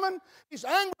famine? He's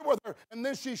angry with her. And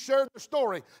then she shared the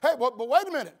story. Hey, but wait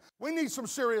a minute. We need some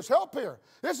serious help here.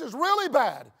 This is really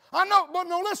bad. I know, but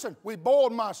no, listen. We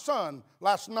boiled my son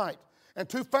last night, and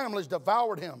 2 families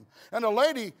devoured him. And a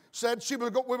lady said we were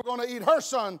going to eat her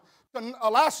son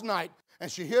last night, and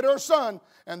she hid her son,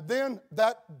 and then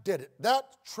that did it.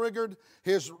 That triggered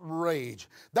his rage.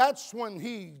 That's when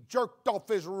he jerked off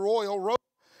his royal robe,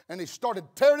 and he started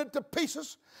tearing it to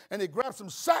pieces, and he grabbed some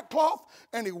sackcloth,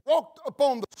 and he walked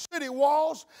upon the city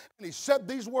walls, and he said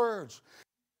these words,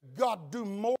 "God, do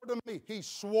more to me." He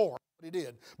swore what he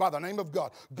did by the name of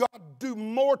God. "God, do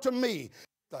more to me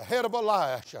the head of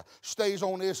Elisha stays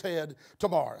on his head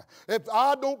tomorrow. If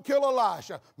I don't kill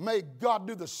Elisha, may God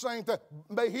do the same thing.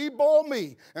 May he boil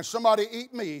me and somebody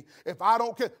eat me if I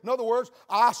don't kill. In other words,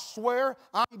 I swear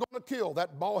I'm going to kill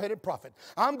that bald-headed prophet.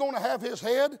 I'm going to have his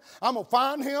head. I'm going to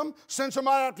find him, send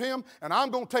somebody after him, and I'm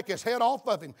going to take his head off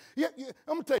of him. I'm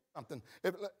going to tell you something.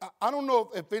 I don't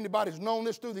know if anybody's known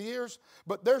this through the years,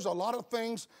 but there's a lot of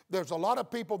things, there's a lot of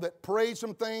people that prayed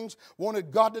some things,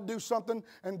 wanted God to do something,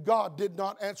 and God did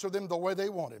not answer them the way they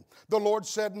wanted. The Lord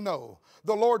said no.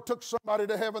 The Lord took somebody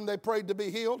to heaven, they prayed to be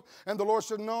healed, and the Lord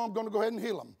said, no, I'm going to go ahead and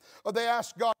heal them. Or they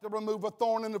asked God to remove a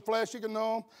thorn in the flesh. He said,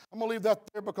 no, I'm going to leave that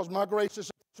there because my grace is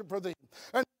sufficient for thee.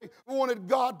 And they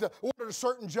wanted a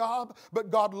certain job,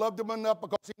 but God loved them enough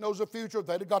because he knows the future. If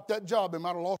they'd have got that job, they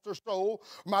might have lost their soul,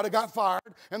 might have got fired,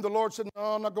 and the Lord said, no,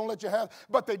 I'm not going to let you have it.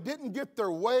 But they didn't get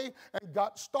their way and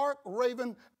got stark,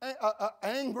 raving,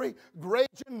 angry,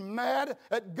 raging, mad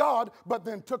at God, but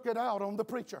then took it out on the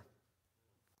preacher.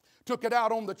 Took it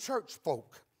out on the church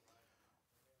folk.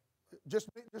 Just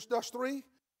us three?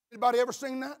 Anybody ever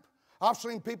seen that? I've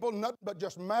seen people nothing but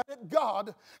just mad at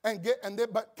God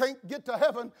but can't get to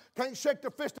heaven, can't shake their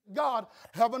fist at God,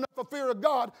 have enough of fear of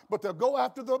God, but they'll go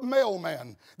after the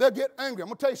mailman. They'll get angry. I'm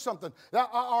going to tell you something.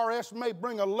 That IRS may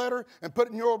bring a letter and put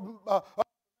it in your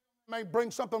may bring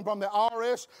something from the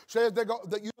IRS, says that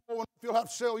you'll have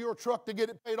to sell your truck to get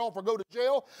it paid off or go to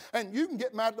jail, and you can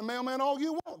get mad at the mailman all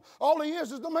you want. All he is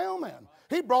the mailman.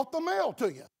 He brought the mail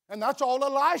to you. And that's all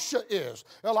Elisha is.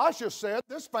 Elisha said,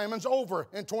 this famine's over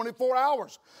in 24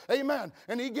 hours. Amen.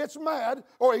 And he gets mad,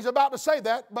 or he's about to say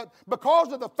that, but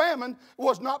because of the famine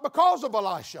was not because of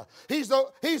Elisha. He's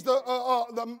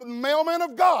the mailman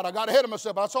of God. I got ahead of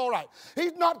myself. That's all right.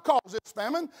 He's not caused this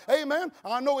famine. Amen.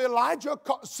 I know Elijah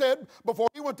said before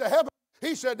he went to heaven,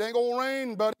 he said, it ain't going to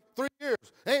rain, buddy. 3 years.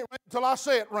 It ain't rain until I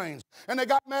say it rains. And they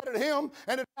got mad at him,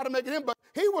 and they tried to make it him, but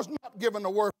he was not given the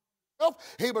word.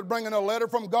 He was bringing a letter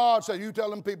from God, said, you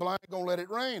tell them people I ain't going to let it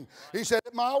rain. He said,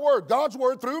 my word, God's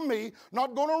word through me,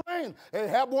 not going to rain.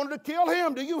 Ahab wanted to kill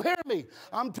him. Do you hear me?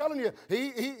 I'm telling you,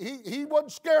 he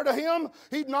wasn't scared of him.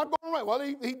 He's not going to rain. Well,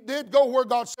 he did go where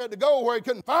God said to go, where he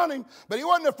couldn't find him, but he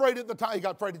wasn't afraid at the time. He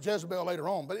got afraid of Jezebel later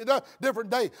on, but it's a different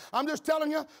day. I'm just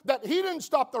telling you that he didn't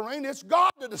stop the rain. It's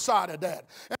God that decided that.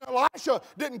 And Elisha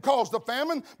didn't cause the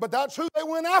famine, but that's who they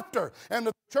went after. And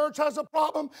the church has a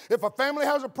problem. If a family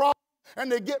has a problem, and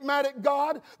they get mad at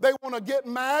God, they want to get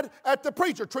mad at the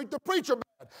preacher, treat the preacher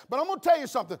bad. But I'm going to tell you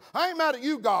something. I ain't mad at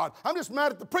you, God. I'm just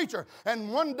mad at the preacher.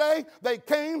 And one day they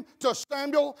came to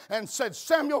Samuel and said,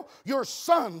 Samuel, your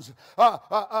sons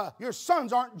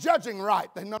aren't judging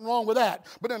right. There's nothing wrong with that.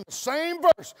 But in the same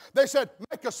verse, they said,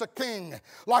 make us a king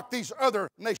like these other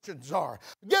nations are.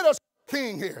 Get us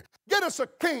king here. Get us a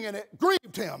king, and it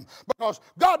grieved him because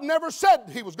God never said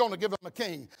he was going to give him a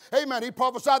king. Amen. He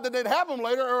prophesied that they'd have him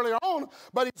earlier on,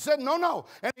 but he said no.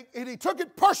 And he took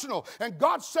it personal. And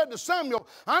God said to Samuel,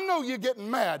 I know you're getting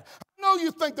mad. I know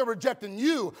you think they're rejecting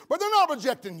you, but they're not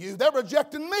rejecting you. They're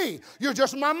rejecting me. You're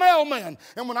just my mailman.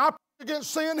 And when I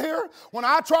against sin here, when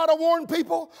I try to warn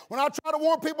people not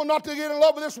to get in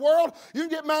love with this world, you can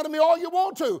get mad at me all you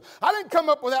want to. I didn't come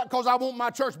up with that because I want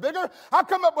my church bigger. I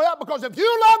come up with that because if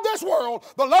you love this world,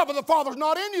 the love of the Father's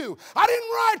not in you. I didn't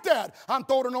write that. I'm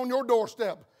throwing it on your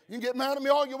doorstep. You can get mad at me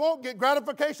all you want, get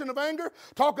gratification of anger,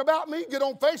 talk about me, get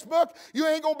on Facebook. You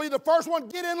ain't going to be the first one.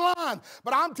 Get in line.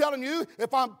 But I'm telling you,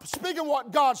 if I'm speaking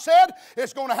what God said,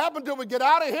 it's going to happen until we get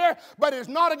out of here. But it's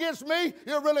not against me.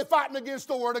 You're really fighting against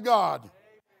the Word of God.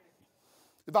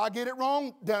 If I get it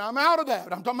wrong, then I'm out of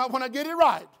that. I'm talking about when I get it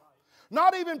right.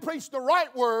 Not even preach the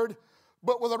right word,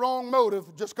 but with the wrong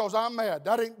motive just because I'm mad.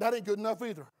 That ain't good enough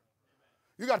either.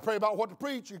 You got to pray about what to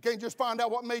preach. You can't just find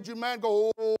out what made you mad and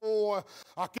go, oh,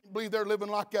 I can't believe they're living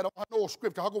like that. I know a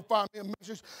scripture. I'll go find me a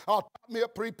message. I'll type me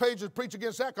up 3 pages, preach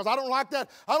against that because I don't like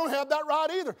that. I don't have that right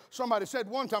either. Somebody said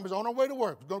one time, he's on our way to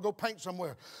work. He's going to go paint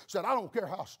somewhere. Said, I don't care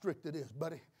how strict it is,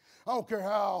 buddy. I don't care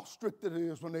how strict it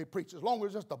is when they preach, as long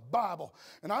as it's the Bible.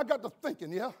 And I got to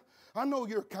thinking, yeah, I know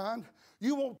you're kind.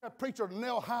 You want that preacher to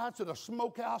nail hides to the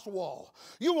smokehouse wall.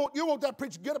 You want that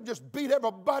preacher to get up and just beat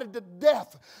everybody to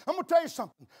death. I'm going to tell you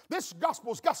something. This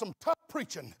gospel's got some tough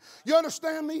preaching. You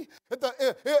understand me?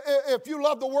 If you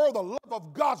love the world, the love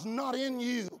of God's not in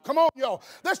you. Come on, y'all.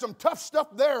 There's some tough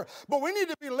stuff there. But we need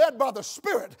to be led by the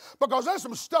Spirit because there's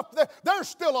some stuff there. There's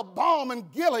still a balm in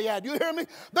Gilead. You hear me?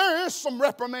 There is some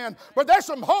reprimand. But there's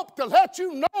some hope to let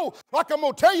you know, like I'm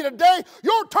going to tell you today,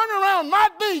 your turnaround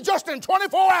might be just in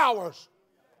 24 hours.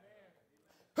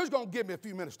 Who's going to give me a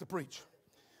few minutes to preach?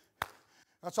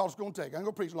 That's all it's going to take. I ain't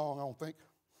going to preach long, I don't think.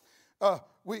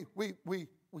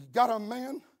 We got a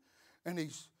man, and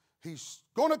He's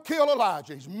going to kill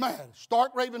Elijah. He's mad,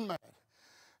 stark raving mad.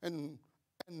 And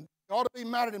he ought to be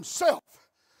mad at himself.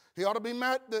 He ought to be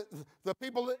mad at the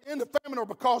people in the family, or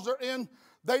because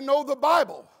they know the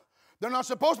Bible. They're not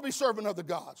supposed to be serving other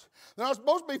gods. They're not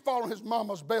supposed to be following his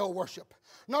mama's Baal worship.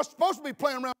 They're not supposed to be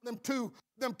playing around with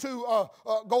them two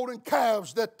golden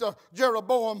calves that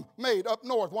Jeroboam made up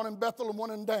north, one in Bethel and one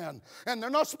in Dan. And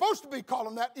they're not supposed to be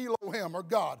calling that Elohim or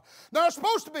God. They're not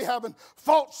supposed to be having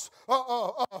false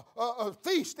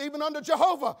feast even under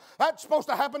Jehovah. That's supposed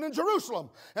to happen in Jerusalem.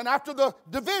 And after the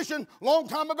division, long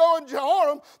time ago in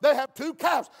Jehoram, they have 2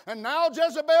 calves. And now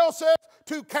Jezebel says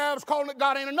 2 calves calling it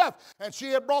God ain't enough. And she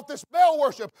had brought this Baal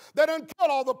worship that done killed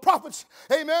all the prophets,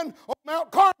 amen, on Mount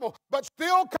Carmel, but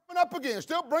still coming up again,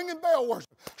 still bringing Baal worship,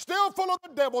 still full of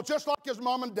the devil, just like his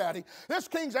mom and daddy. This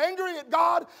king's angry at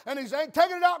God, and he's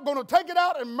taking it out, going to take it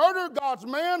out and murder God's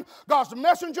man, God's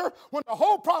messenger, when the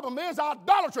whole problem is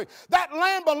idolatry. That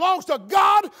land belongs to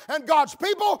God and God's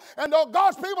people, and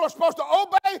God's people are supposed to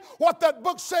obey what that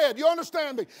book said. You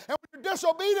understand me? And when you're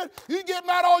disobedient, you can get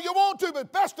mad all you want to,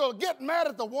 but best to get mad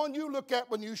at the one you look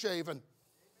at when you shaving.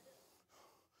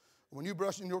 When you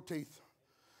brushing your teeth,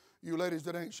 you ladies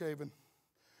that ain't shaving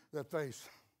that face.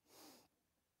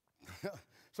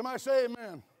 Somebody say amen.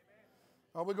 Amen.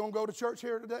 Are we going to go to church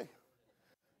here today?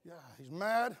 Yeah, he's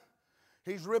mad.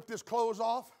 He's ripped his clothes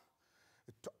off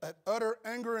at utter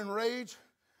anger and rage,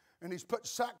 and he's put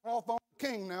sackcloth on the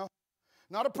king now.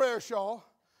 Not a prayer shawl.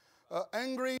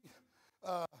 Angry,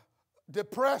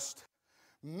 depressed,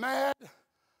 mad,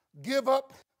 give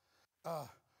up.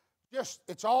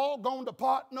 It's all gone to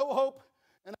pot, no hope,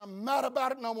 and I'm mad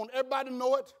about it, and I want everybody to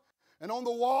know it. And on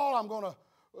the wall, I'm going to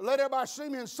let everybody see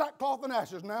me in sackcloth and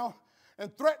ashes now,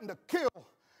 and threaten to kill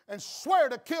and swear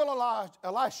to kill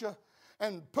Elisha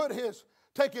and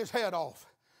take his head off.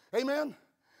 Amen?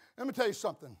 Let me tell you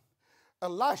something.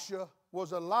 Elisha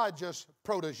was Elijah's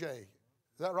protege.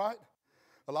 Is that right?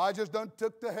 Elijah's done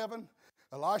took to heaven.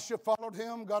 Elisha followed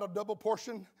him, got a double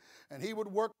portion, and he would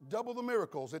work double the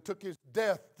miracles. It took his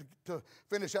death to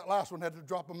finish that last one. Had to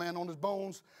drop a man on his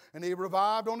bones, and he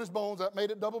revived on his bones. That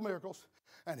made it double miracles.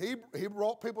 And he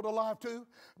brought people to life too.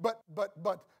 But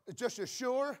just as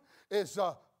sure as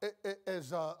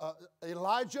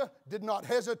Elijah did not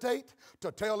hesitate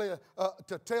to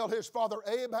tell his father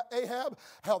Ahab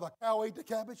how the cow ate the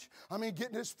cabbage. I mean, get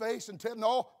in his face and tell him,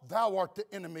 no, thou art the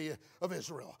enemy of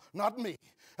Israel, not me.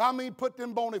 I mean, put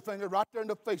them bony fingers right there in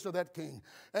the face of that king.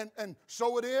 And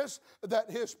so it is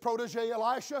that his protege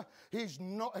Elisha, he's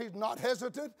not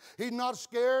hesitant. He's not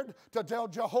scared to tell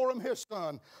Jehoram, his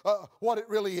son, what it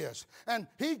really is. And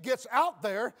he gets out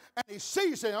there and he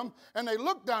sees him, and they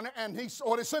look down there, and they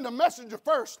send a messenger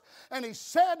first. And he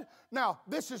said, now,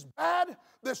 this is bad.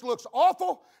 This looks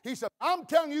awful. He said, I'm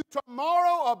telling you,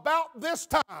 tomorrow about this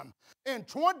time, in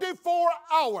 24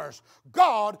 hours,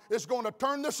 God is going to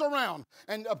turn this around.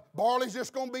 And barley's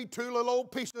just going to be 2 little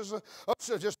old pieces of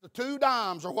just the 2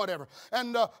 dimes or whatever.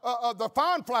 And the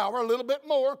fine flour, a little bit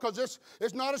more, because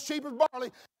it's not as cheap as barley.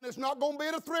 And it's not going to be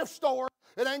at a thrift store.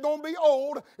 It ain't going to be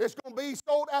old. It's going to be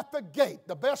sold at the gate,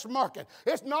 the best market.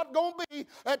 It's not going to be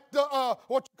at the,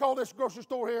 what you call this grocery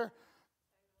store here?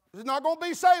 It's not going to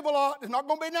be Save-A-Lot. It's not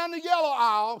going to be down the yellow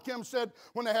aisle. Kim said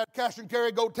when they had cash and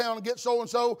carry, go down and get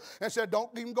so-and-so, and said, don't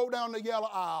even go down the yellow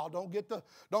aisle. Don't get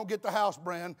the house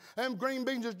brand. And green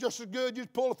beans is just as good. You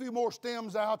just pull a few more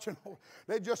stems out. You know,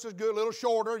 they're just as good, a little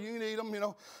shorter. You can eat them, you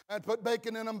know, and put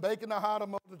bacon in them. Bacon to hide a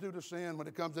multitude of sin when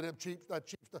it comes to that cheap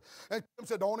stuff. And Kim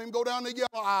said, don't even go down the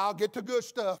yellow aisle. Get the good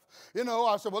stuff. You know,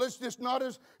 I said, well, it's just not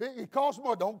as, it costs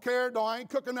more. Don't care. No, I ain't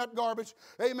cooking that garbage.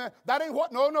 Amen. That ain't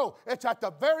what, no. It's at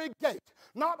the very gate.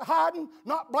 Not hiding,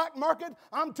 not black market.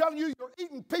 I'm telling you, you're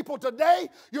eating people today.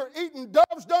 You're eating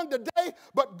doves done today.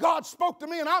 But God spoke to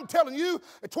me, and I'm telling you,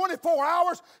 in 24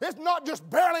 hours, it's not just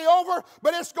barely over,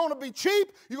 but it's going to be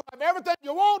cheap. You're going to have everything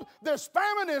you want. This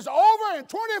famine is over in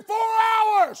 24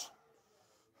 hours.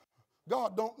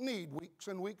 God don't need weeks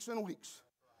and weeks and weeks.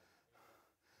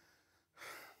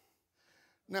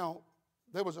 Now,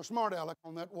 there was a smart aleck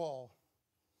on that wall,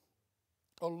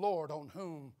 a Lord on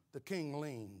whom the king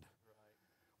leaned.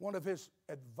 One of his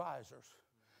advisors.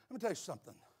 Let me tell you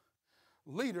something.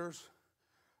 Leaders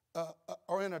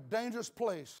are in a dangerous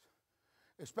place,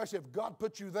 especially if God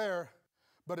put you there,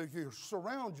 but if you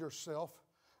surround yourself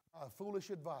by a foolish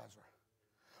advisor,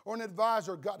 or an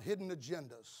advisor got hidden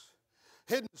agendas,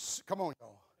 come on,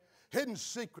 y'all, hidden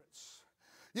secrets.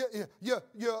 You're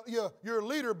a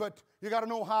leader, but you got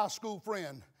an old high school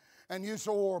friend, and you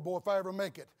say, oh, boy, if I ever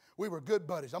make it, we were good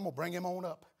buddies. I'm going to bring him on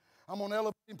up. I'm going to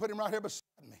elevate him, put him right here beside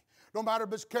me. No matter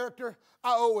if it's character,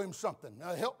 I owe him something.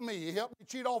 Help me. He helped me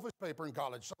cheat off his paper in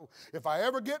college. So if I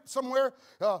ever get somewhere,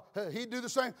 he'd do the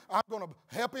same. I'm going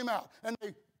to help him out. And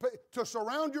to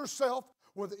surround yourself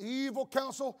with evil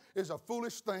counsel is a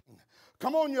foolish thing.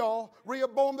 Come on, y'all.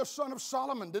 Rehoboam, the son of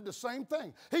Solomon, did the same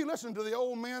thing. He listened to the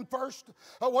old man first.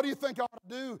 What do you think I ought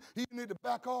to do? You need to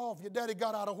back off. Your daddy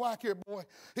got out of whack here, boy.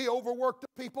 He overworked the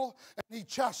people, and he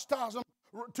chastised them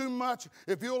too much.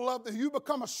 If you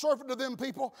become a servant to them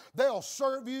people, they'll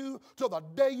serve you till the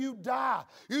day you die.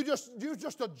 You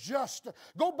just adjust.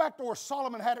 Go back to where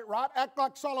Solomon had it right. Act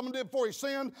like Solomon did before he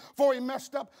sinned, before he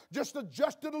messed up. Just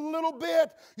adjust it a little bit.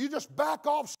 You just back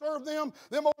off, serve them.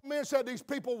 Them old men said these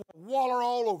people will waller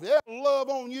all over you. They'll love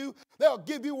on you. They'll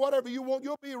give you whatever you want.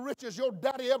 You'll be rich as your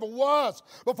daddy ever was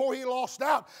before he lost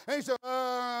out. And he said,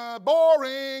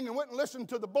 boring, and went and listened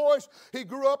to the boys. He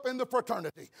grew up in the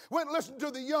fraternity. Went and listened to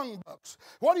the young bucks.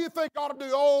 What do you think ought to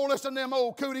do? Oh, listen to them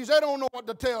old cooties. They don't know what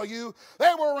to tell you.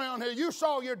 They were around here. You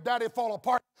saw your daddy fall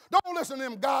apart. Don't listen to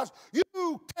them guys. You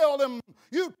tell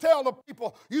the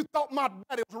people, you thought my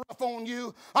daddy was rough on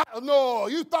you. No,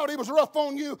 you thought he was rough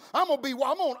on you. I'm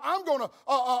gonna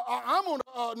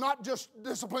not just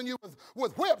discipline you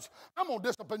with whips. I'm gonna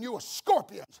discipline you with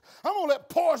scorpions. I'm gonna let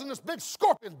poisonous big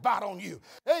scorpions bite on you.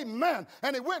 Amen.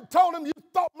 And he went and told him, you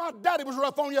thought my daddy was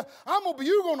rough on you.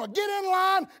 You're gonna get in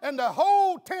line, and the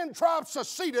whole 10 tribes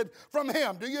seceded from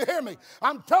him. Do you hear me?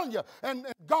 I'm telling you. And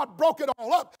God broke it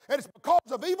all up, and it's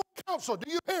because of evil counsel. Do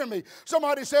you hear me?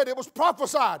 Somebody said it was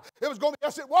prophesied. It was going to be,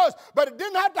 yes, it was, but it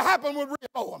didn't have to happen with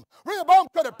Rehoboam. Rehoboam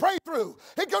could have prayed through.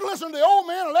 He could have listened to the old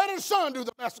man and let his son do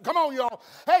the message. Come on, y'all.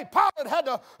 Hey, Pilate had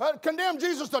to condemn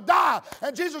Jesus to die,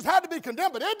 and Jesus had to be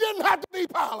condemned, but it didn't have to be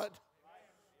Pilate.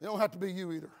 It don't have to be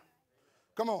you either.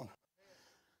 Come on.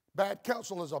 Bad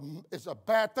counsel is a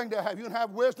bad thing to have. You can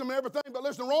have wisdom and everything, but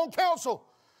listen, wrong counsel.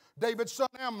 David's son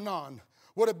Amnon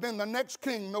would have been the next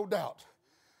king, no doubt.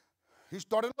 He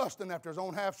started lusting after his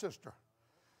own half-sister.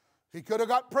 He could have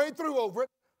got prayed through over it.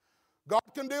 God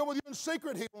can deal with you in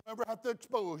secret. He will never have to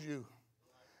expose you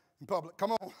in public.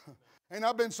 Come on. Ain't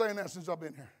I been saying that since I've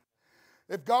been here?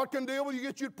 If God can deal with you,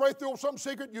 get you to pray through something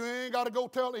secret, you ain't got to go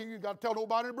tell. You got to tell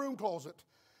nobody in the broom closet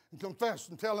and confess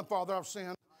and tell him, Father, I've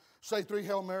sinned. Say 3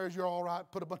 Hail Marys, you're all right.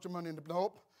 Put a bunch of money in the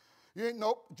nope. You ain't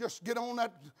nope. Just get on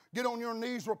your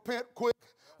knees, repent quick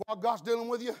while God's dealing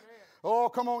with you. Oh,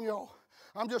 come on, y'all.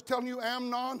 I'm just telling you,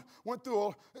 Amnon went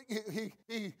through he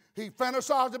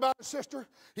fantasized about his sister.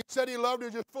 He said he loved her,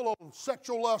 just full of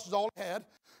sexual lust is all he had.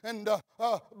 And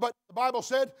but the Bible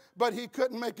said, but he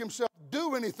couldn't make himself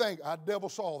do anything. The devil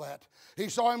saw that. He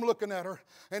saw him looking at her,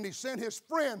 and he sent his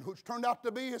friend, which turned out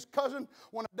to be his cousin,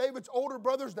 one of David's older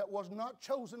brothers that was not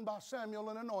chosen by Samuel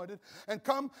and anointed, and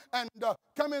come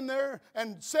in there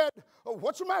and said, oh,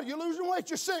 what's the matter? You're losing weight.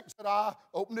 You're sick. Said, I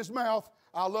opened his mouth.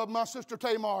 I love my sister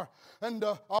Tamar, and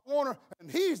I want her.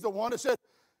 And he's the one that said,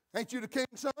 ain't you the king's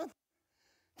son?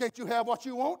 Can't you have what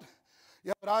you want?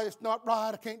 Yeah, but it's not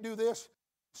right. I can't do this.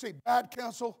 See, bad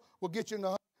counsel will get you in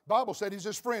the Bible said he's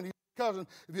his friend, he's his cousin.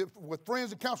 With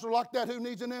friends and counselors like that, who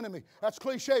needs an enemy? That's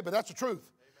cliche, but that's the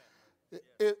truth.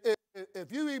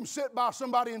 If you even sit by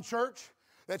somebody in church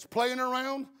that's playing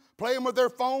around, playing with their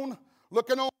phone,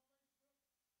 looking on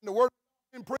the word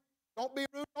in prayer, don't be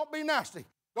rude, don't be nasty.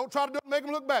 Don't try to make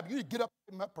them look bad. You need to get up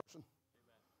from that person.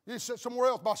 You need to sit somewhere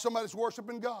else by somebody that's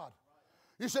worshiping God.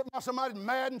 You sit by somebody that's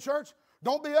mad in church,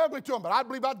 don't be ugly to them. But I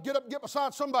believe I'd get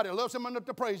beside somebody that loves him enough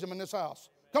to praise him in this house.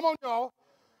 Come on, y'all.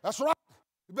 That's right.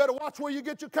 You better watch where you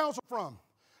get your counsel from.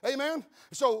 Amen?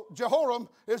 So Jehoram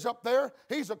is up there.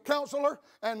 He's a counselor,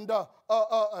 and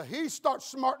he starts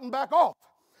smarting back off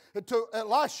to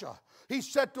Elisha. He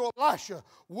said to Elisha,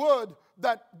 would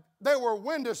that there were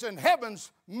windows in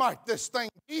heavens might this thing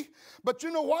be. But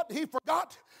you know what? He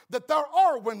forgot that there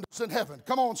are windows in heaven.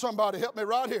 Come on, somebody, help me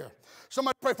right here.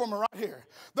 Somebody pray for me right here.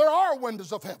 There are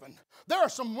windows of heaven. There are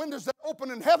some windows that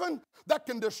open in heaven that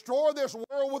can destroy this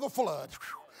world with a flood.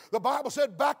 The Bible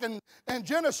said back in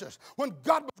Genesis, when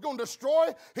God was going to destroy,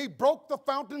 he broke the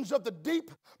fountains of the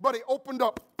deep, but he opened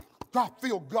up. I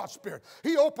feel God's Spirit.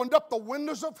 He opened up the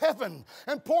windows of heaven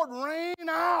and poured rain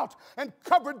out and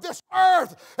covered this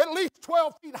earth at least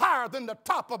 12 feet higher than the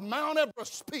top of Mount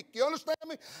Everest peak. You understand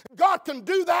me? God can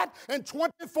do that in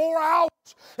 24 hours.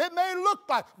 It may look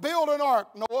like build an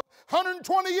ark, Noah.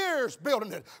 120 years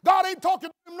building it. God ain't talking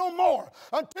to him no more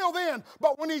until then.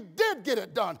 But when he did get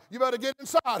it done, you better get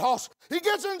inside, hoss. He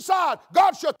gets inside.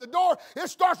 God shut the door. It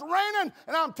starts raining.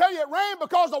 And I'm telling you, it rained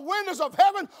because the windows of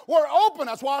heaven were open.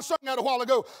 That's why I sung that a while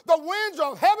ago. The winds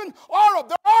of heaven are open.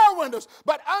 There are windows.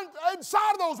 But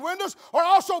inside of those windows are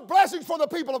also blessings for the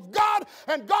people of God,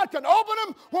 and God can open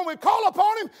them when we call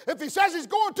upon Him. If He says He's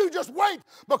going to, just wait,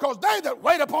 because they that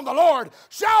wait upon the Lord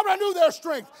shall renew their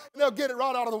strength, and they'll get it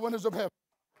right out of the windows of heaven.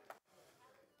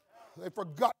 They've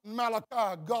forgotten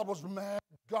Malachi. God was mad.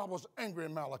 God was angry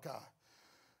in Malachi.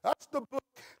 That's the book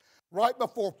right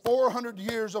before 400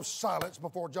 years of silence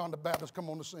before John the Baptist come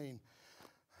on the scene.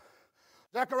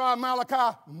 Zechariah and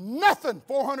Malachi, nothing,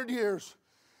 400 years,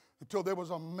 until there was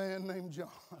a man named John.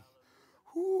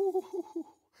 Ooh.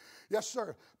 Yes,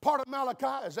 sir. Part of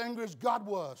Malachi, as angry as God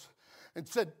was, and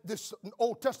said this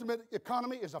Old Testament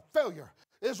economy is a failure.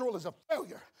 Israel is a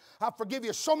failure. I forgive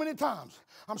you so many times.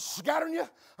 I'm scattering you.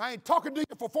 I ain't talking to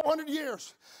you for 400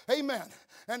 years. Amen.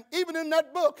 And even in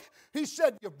that book, he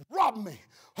said, you've robbed me.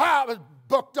 How I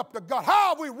bucked up to God. How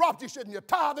have we robbed you? He said, in your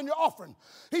tithe and your offering.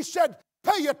 He said,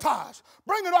 pay your tithes.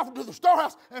 Bring it off to the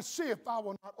storehouse and see if I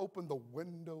will not open the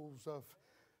windows of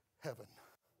heaven.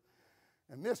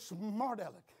 And this smart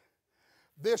aleck,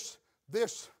 this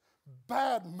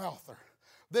bad mouther,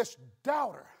 this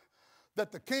doubter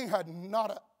that the king had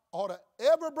not ought to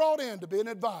ever brought in to be an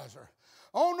advisor,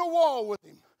 on the wall with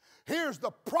him, here's the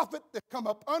prophet that come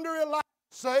up under Elijah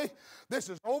say, this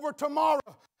is over tomorrow.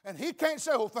 And he can't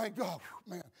say, oh, thank God.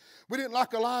 Man, we didn't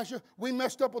like Elijah. We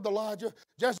messed up with Elijah.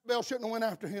 Jezebel shouldn't have went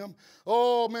after him.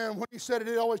 Oh, man, when he said it,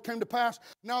 it always came to pass.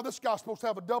 Now this guy's supposed to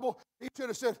have a double. He should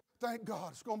have said, thank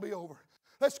God, it's going to be over.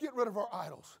 Let's get rid of our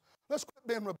idols. Let's quit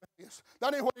being rebellious.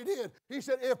 That ain't what he did. He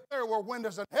said, if there were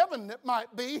windows in heaven, it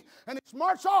might be. And he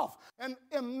smarts off. And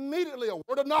immediately a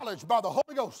word of knowledge by the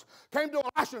Holy Ghost came to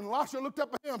Elisha. And Elisha looked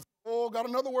up at him and said, oh, got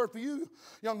another word for you,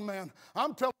 young man.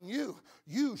 I'm telling you,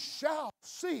 you shall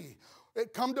see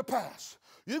it come to pass.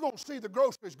 You're going to see the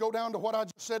groceries go down to what I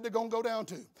just said they're going to go down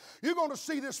to. You're going to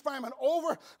see this famine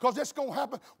over, because it's going to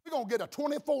happen. We're going to get a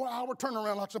 24-hour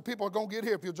turnaround like some people are going to get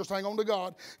here if you just hang on to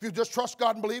God, if you just trust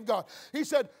God and believe God. He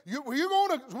said, we're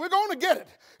going to get it.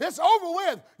 It's over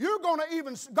with.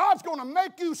 God's going to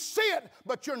make you see it,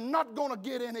 but you're not going to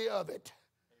get any of it.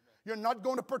 You're not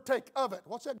going to partake of it.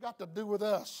 What's that got to do with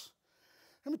us?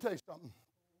 Let me tell you something.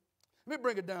 Let me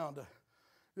bring it down to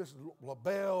this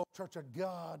LaBelle Church of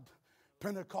God,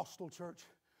 Pentecostal church,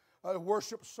 a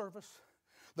worship service,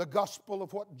 the gospel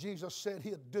of what Jesus said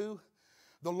He'd do,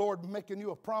 the Lord making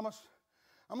you a promise.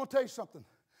 I'm going to tell you something.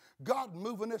 God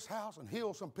move in this house and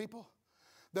heal some people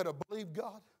that have believed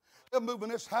God. They'll move in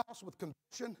this house with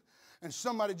conviction, and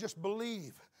somebody just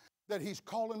believe that He's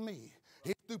calling me.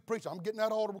 He's through preaching. I'm getting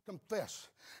that altar to confess.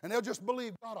 And they'll just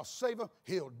believe God will save them.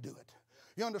 He'll do it.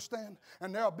 You understand?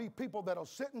 And there'll be people that'll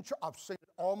sit in church. I've seen it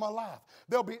all my life.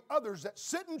 There'll be others that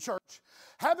sit in church,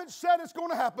 haven't said it's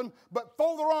going to happen, but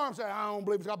fold their arms and say, I don't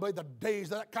believe it's. I believe the days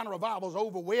that kind of revival is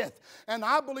over with. And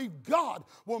I believe God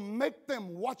will make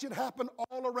them watch it happen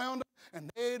all around them, and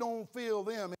they don't feel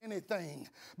them anything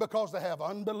because they have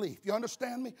unbelief. You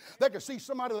understand me? They can see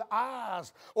somebody with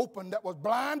eyes open that was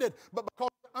blinded, but because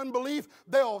unbelief,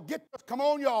 they'll get this. Come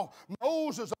on, y'all.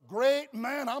 Moses, a great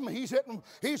man. He's hitting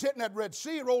that Red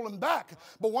Sea, rolling back.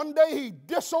 But one day he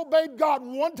disobeyed God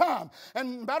one time.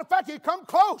 And matter of fact, he come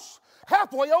close.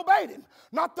 Halfway obeyed him.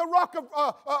 Not the rock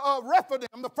of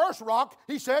Rephidim, the first rock.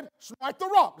 He said, smite the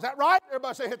rock. Is that right?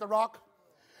 Everybody say, hit the rock.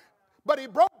 But he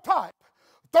broke type.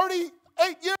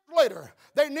 38 years later,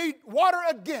 they need water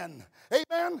again.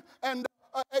 Amen? And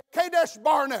at Kadesh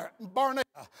Barnea.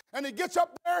 And he gets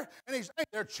up there, and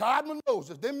they're chiding with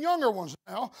Moses. Them younger ones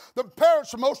now, the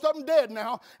parents, most of them dead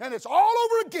now, and it's all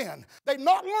over again. They've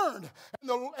not learned.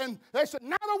 And they said,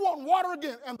 now they want water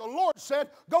again. And the Lord said,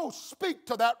 go speak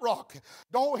to that rock.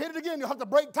 Don't hit it again. You'll have to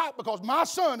break tight, because my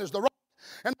son is the rock.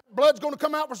 And the blood's going to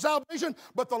come out for salvation,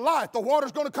 but the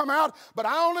water's going to come out, but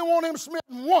I only want him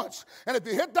smitten once. And if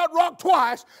you hit that rock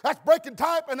twice, that's breaking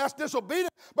type and that's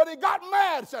disobedient. But he got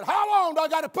mad and said, how long do I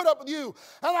got to put up with you?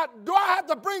 And do I have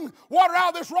to bring water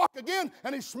out of this rock again?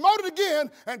 And he smote it again,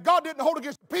 and God didn't hold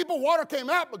against the people. Water came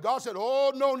out, but God said,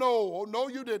 oh, no. Oh, no,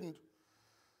 you didn't.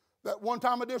 That one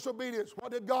time of disobedience,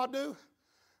 what did God do?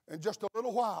 In just a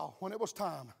little while, when it was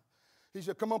time, He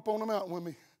said, come up on the mountain with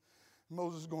me.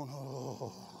 Moses is going,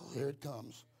 oh, here it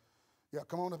comes. Yeah,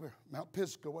 come on up here. Mount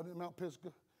Pisgah, wasn't it Mount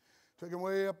Pisgah? Take him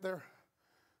way up there.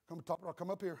 Come top rock, come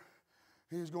up here.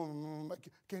 He's going,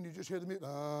 can you just hear the music?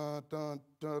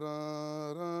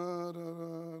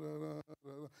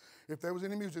 If there was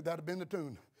any music, that would have been the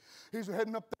tune. He's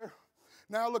heading up there.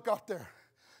 Now look out there.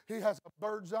 He has a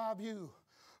bird's eye view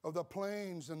of the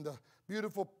plains and the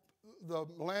beautiful, the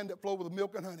land that flowed with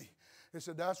milk and honey. He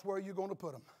said, that's where you're going to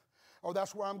put them. Or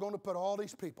that's where I'm going to put all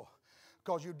these people.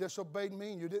 Because you disobeyed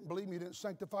me and you didn't believe me, you didn't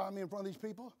sanctify me in front of these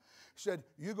people. He said,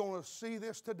 you're going to see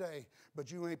this today,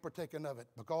 but you ain't partaking of it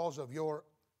because of your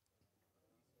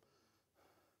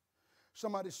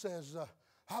somebody says,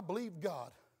 I believe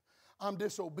God. I'm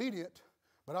disobedient,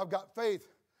 but I've got faith.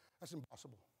 That's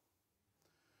impossible.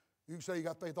 You can say you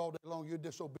got faith all day long. You're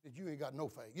disobedient. You ain't got no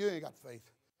faith. You ain't got faith.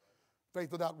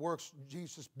 Faith without works,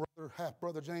 Jesus' brother,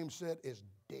 half-brother James said, is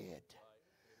dead.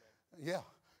 Yeah.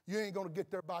 You ain't going to get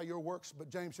there by your works, but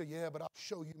James said, yeah, but I'll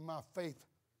show you my faith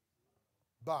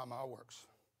by my works.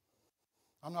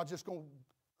 I'm not just going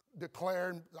to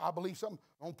declare I believe something.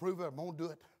 I'm going to prove it. I'm going to do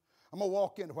it. I'm going to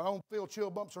walk in. Whether I don't feel chill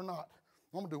bumps or not,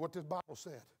 I'm going to do what this Bible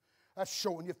said. That's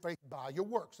showing your faith by your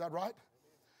works. Is that right?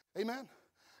 Amen?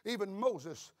 Even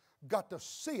Moses got to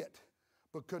see it,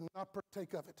 but could not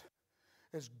partake of it.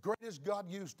 As great as God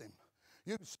used him.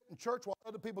 You can sit in church while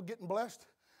other people are getting blessed,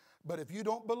 but if you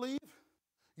don't believe,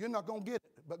 you're not going to get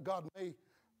it. But God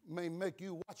may make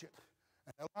you watch it.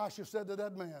 And Elisha said to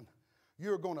that man,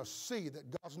 you're going to see that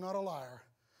God's not a liar.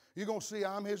 You're going to see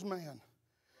I'm his man.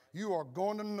 You are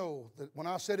going to know that when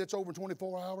I said it's over in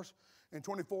 24 hours, in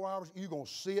 24 hours, you're going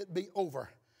to see it be over.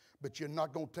 But you're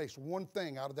not going to taste one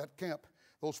thing out of that camp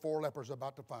those 4 lepers are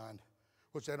about to find,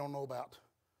 which they don't know about.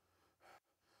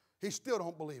 He still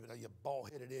don't believe it. You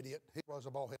bald-headed idiot. He was a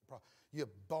bald-headed prophet. You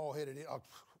bald-headed idiot.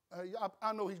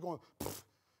 I know he's going,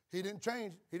 he didn't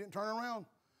change. He didn't turn around.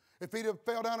 If he'd have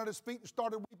fell down at his feet and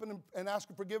started weeping and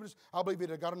asking forgiveness, I believe he'd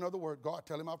have got another word. God,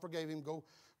 tell him I forgave him. Go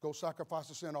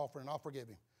sacrifice a sin offering and I'll forgive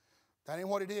him. That ain't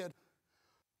what he did.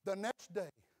 The next day.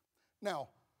 Now,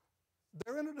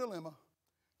 they're in a dilemma.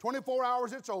 24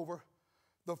 hours, it's over.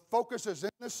 The focus is in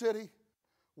the city,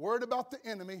 worried about the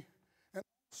enemy. And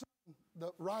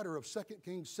the writer of 2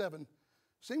 Kings 7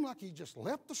 seemed like he just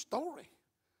left the story.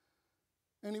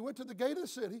 And he went to the gate of the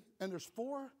city, and there's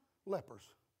 4 lepers.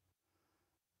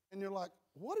 And you're like,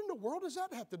 what in the world does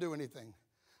that have to do anything?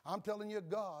 I'm telling you,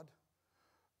 God,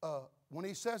 when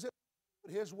he says it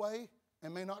his way,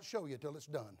 and may not show you till it's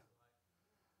done.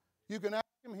 You can ask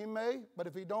him, he may, but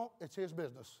if he don't, it's his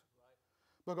business.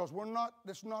 Because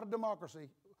this is not a democracy.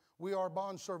 We are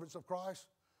bondservants of Christ.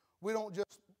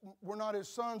 We're not his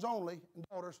sons only and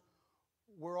daughters.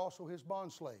 We're also his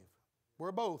bondslave.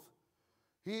 We're both.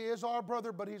 He is our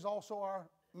brother, but he's also our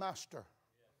master.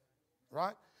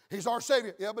 Right? He's our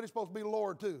Savior. Yeah, but he's supposed to be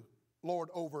Lord too. Lord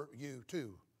over you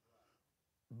too.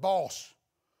 Boss.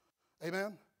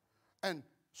 Amen? And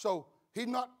so he's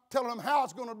not telling them how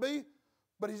it's going to be,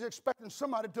 but he's expecting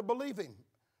somebody to believe him.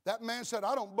 That man said,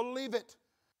 I don't believe it.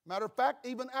 Matter of fact,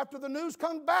 even after the news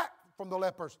comes back from the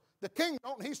lepers, the king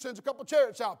don't, he sends a couple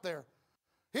chariots out there.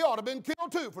 He ought to have been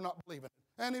killed too for not believing it.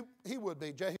 And he would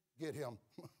be. Jehu would get him.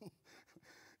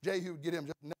 Jehu would get him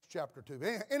just next chapter 2.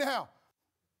 Anyhow,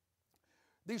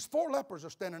 these 4 lepers are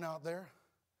standing out there.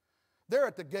 They're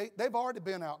at the gate. They've already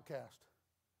been outcast.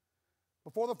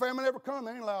 Before the famine ever come,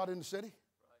 they ain't allowed in the city.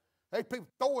 Hey, people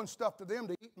throwing stuff to them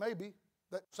to eat, maybe.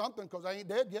 That's something, because they ain't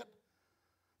dead yet.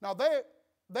 Now,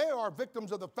 they are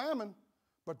victims of the famine,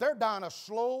 but they're dying a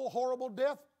slow, horrible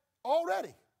death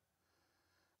already.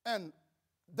 And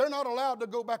they're not allowed to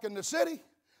go back in the city.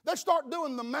 They start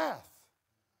doing the math.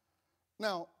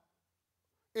 Now,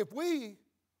 if we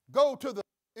go into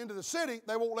the city,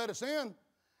 they won't let us in.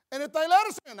 And if they let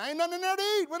us in, there ain't nothing in there to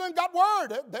eat. We done got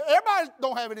word. Everybody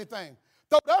don't have anything.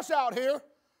 Throwed us out here.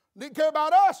 Didn't care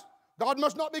about us. God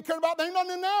must not be caring about. There ain't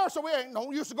nothing in there, so we ain't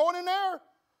no use of going in there.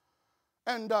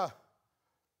 And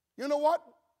you know what?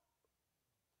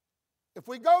 If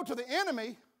we go to the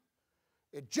enemy,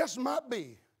 it just might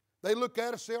be. They look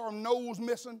at us, see our nose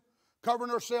missing,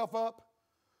 covering herself up,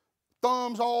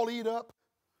 thumbs all eat up,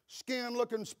 skin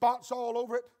looking spots all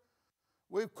over it.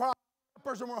 We've cried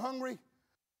and we're hungry.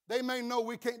 They may know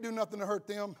we can't do nothing to hurt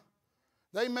them.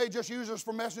 They may just use us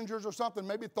for messengers or something,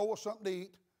 maybe throw us something to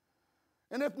eat.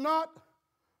 And if not,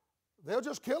 they'll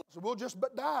just kill us. We'll just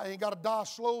but die. Ain't got to die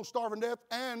slow, starving death,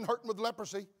 and hurting with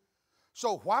leprosy.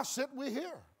 So why sit we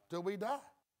here till we die?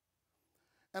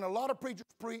 And a lot of preachers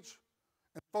preach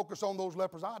and focus on those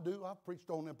lepers. I do. I've preached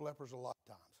on them lepers a lot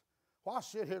of times. Why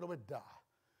sit here till we die?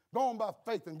 Go on by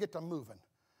faith and get to moving.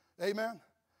 Amen?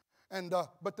 And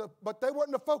but they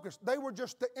weren't the focus. They were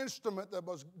just the instrument that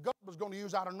God was going to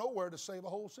use out of nowhere to save a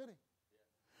whole city.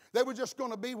 They were just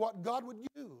going to be what God would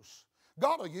use.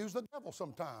 God will use the devil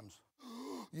sometimes.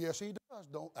 Yes, he does.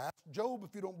 Don't ask Job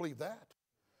if you don't believe that.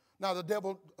 Now, the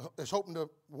devil is hoping to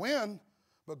win,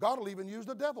 but God will even use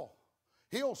the devil.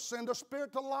 He'll send a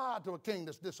spirit to lie to a king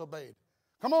that's disobeyed.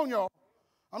 Come on, y'all.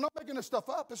 I'm not making this stuff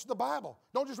up. This is the Bible.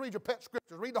 Don't just read your pet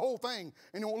scriptures. Read the whole thing,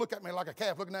 and you won't look at me like a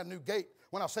calf looking at a new gate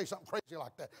when I say something crazy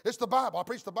like that. It's the Bible. I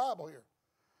preach the Bible here.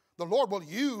 The Lord will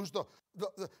use,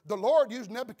 the Lord used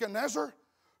Nebuchadnezzar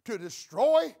to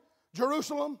destroy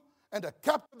Jerusalem and to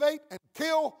captivate and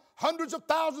kill hundreds of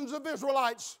thousands of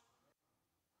Israelites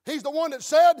He's the one that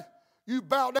said, you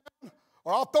bow down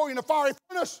or I'll throw you in the fiery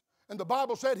furnace. And the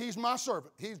Bible said he's my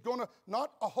servant. He's going to,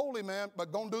 not a holy man,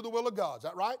 but going to do the will of God. Is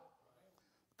that right?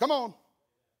 Come on.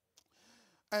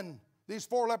 And these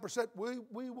 4 lepers said,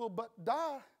 we will but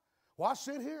die. Why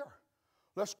sit here?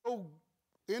 Let's go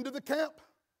into the camp.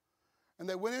 And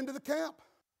they went into the camp.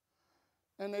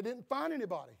 And they didn't find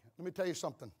anybody. Let me tell you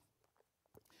something.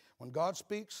 When God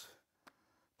speaks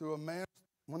through a man,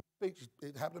 when he speaks,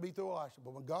 it happened to be through Elisha,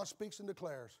 but when God speaks and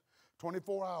declares,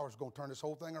 24 hours is going to turn this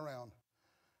whole thing around.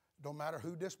 Don't matter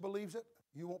who disbelieves it,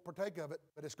 you won't partake of it,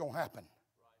 but it's going to happen.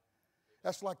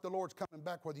 That's like the Lord's coming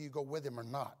back whether you go with him or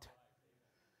not.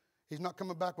 He's not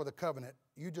coming back with a covenant.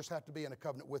 You just have to be in a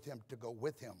covenant with him to go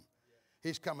with him.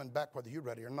 He's coming back whether you're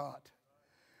ready or not.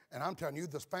 And I'm telling you,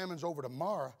 this famine's over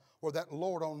tomorrow where that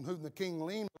Lord on whom the king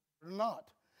leaned or not.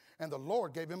 And the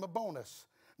Lord gave him a bonus.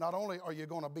 Not only are you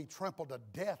going to be trampled to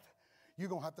death, you're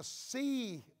going to have to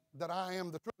see that I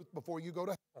am the truth before you go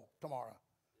to hell tomorrow.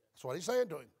 That's what he's saying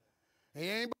to him. He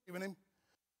ain't believing him.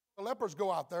 The lepers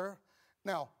go out there.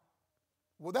 Now,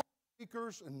 without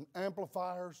speakers and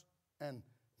amplifiers and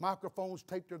microphones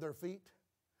taped to their feet,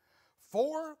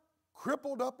 4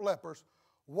 crippled up lepers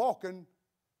walking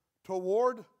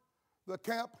toward the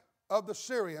camp of the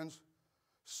Syrians,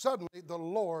 suddenly the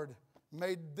Lord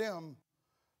made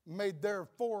their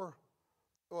 4,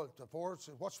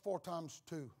 what's 4 times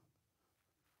 2?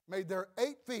 Made their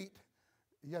 8 feet.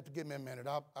 You have to give me a minute.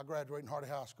 I graduated in Hardy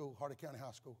County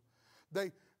High School.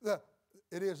 It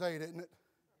is 8, isn't it?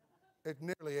 It's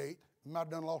nearly 8. Might have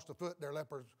done lost a foot. They're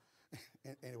lepers.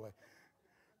 Anyway.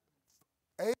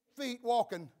 8 feet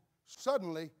walking.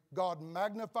 Suddenly, God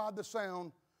magnified the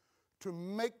sound to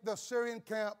make the Syrian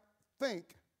camp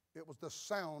think it was the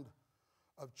sound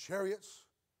of chariots,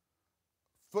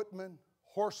 footmen,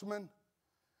 horsemen,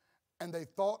 and they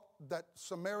thought that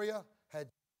Samaria had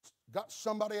got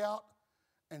somebody out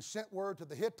and sent word to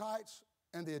the Hittites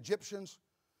and the Egyptians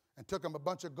and took them a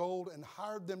bunch of gold and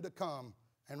hired them to come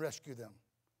and rescue them.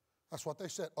 That's what they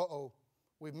said. Uh-oh,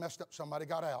 we've messed up. Somebody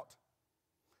got out.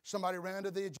 Somebody ran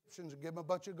to the Egyptians and gave them a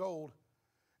bunch of gold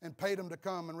and paid them to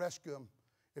come and rescue them.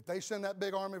 If they send that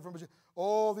big army from,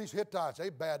 these Hittites, they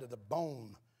bad to the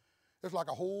bone. It's like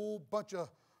a whole bunch of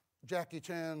Jackie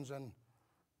Chans and,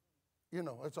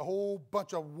 it's a whole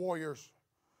bunch of warriors.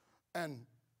 And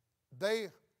they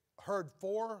heard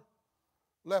 4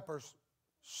 lepers,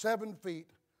 7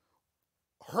 feet,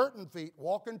 hurting feet,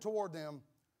 walking toward them,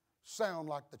 sound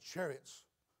like the chariots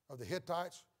of the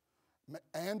Hittites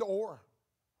and or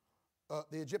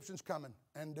the Egyptians coming,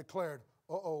 and declared,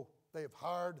 they have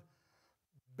hired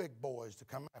big boys to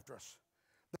come after us.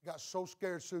 They got so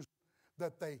scared, Susan,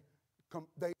 that they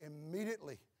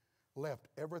immediately left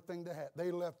everything they had.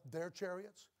 They left their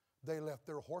chariots. They left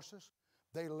their horses.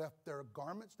 They left their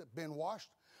garments that had been washed.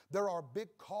 There are big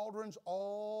cauldrons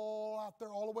all out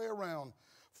there, all the way around,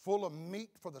 full of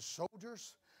meat for the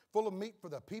soldiers, full of meat for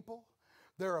the people.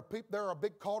 There are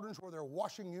big cauldrons where they're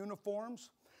washing uniforms.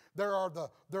 There are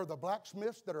the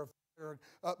blacksmiths that are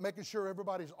making sure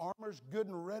everybody's armor's good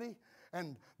and ready.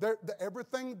 And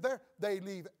everything there, they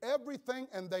leave everything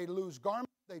and they lose garments.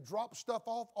 They drop stuff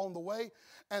off on the way,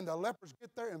 and the lepers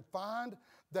get there and find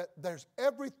that there's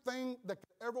everything they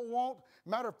could ever want.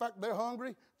 Matter of fact, they're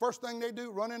hungry. First thing they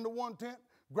do, run into one tent,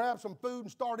 grab some food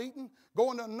and start eating.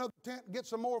 Go into another tent, get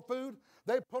some more food.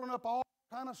 They're pulling up all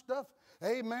kind of stuff.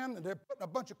 Amen. They're putting a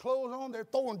bunch of clothes on. They're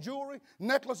throwing jewelry,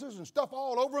 necklaces, and stuff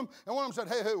all over them. And one of them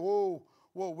said, hey, whoa,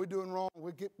 we're doing wrong.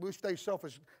 We stay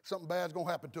selfish. Something bad's going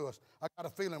to happen to us. I got a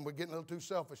feeling we're getting a little too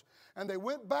selfish. And they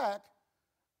went back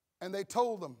and they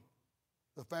told them,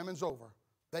 the famine's over.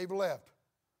 They've left.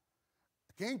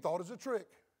 The king thought it was a trick.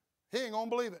 He ain't going to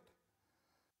believe it.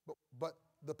 But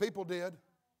the people did.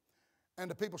 And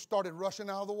the people started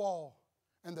rushing out of the wall.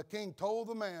 And the king told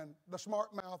the man, the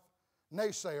smart mouth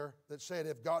naysayer that said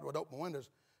if God would open windows,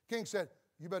 the king said,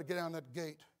 you better get down that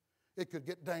gate. It could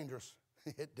get dangerous.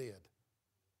 It did.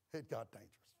 It got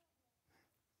dangerous.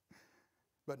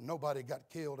 But nobody got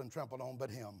killed and trampled on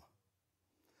but him.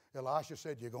 Elisha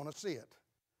said, you're going to see it,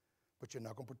 but you're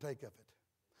not going to partake of it.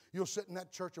 You'll sit in that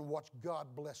church and watch God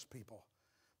bless people.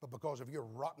 But because of your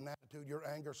rotten attitude, your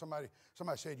anger, somebody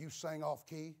said you sang off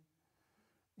key.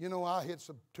 I hit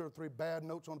some 2 or 3 bad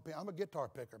notes on the piano. I'm a guitar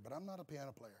picker, but I'm not a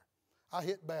piano player. I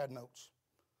hit bad notes.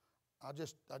 I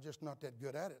just not that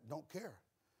good at it. Don't care.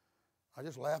 I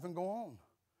just laugh and go on.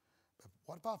 But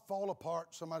what if I fall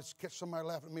apart? Catch somebody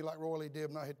laughing at me like Roy Lee did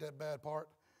when I hit that bad part?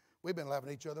 We've been laughing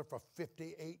at each other for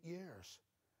 58 years.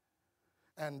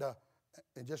 And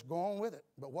just go on with it.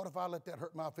 But what if I let that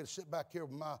hurt my feelings, sit back here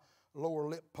with my lower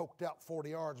lip poked out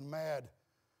 40 yards mad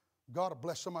God will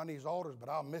bless some of these altars, but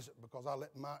I'll miss it because I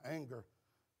let my anger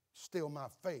steal my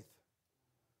faith.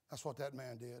 That's what that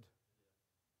man did.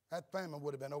 That famine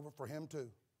would have been over for him too.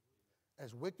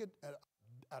 As wicked and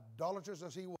idolatrous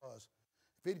as he was,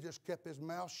 if he'd just kept his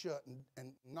mouth shut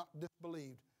and not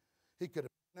disbelieved, he could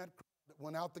have been that crowd that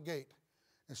went out the gate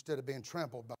instead of being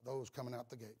trampled by those coming out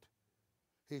the gate.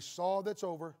 He saw that's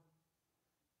over,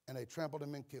 and they trampled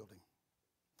him and killed him.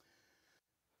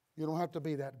 You don't have to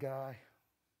be that guy.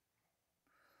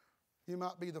 You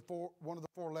might be one of the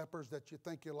 4 lepers that you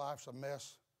think your life's a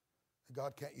mess, that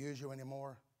God can't use you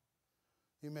anymore.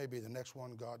 You may be the next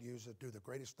one God uses to do the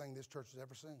greatest thing this church has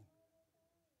ever seen.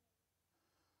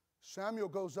 Samuel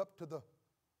goes up to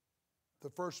the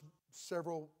first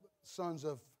several sons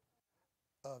of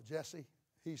Jesse.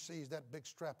 He sees that big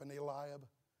strapping Eliab.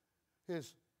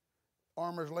 His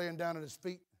armor's laying down at his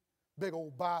feet, big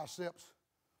old biceps,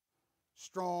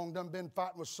 strong, done been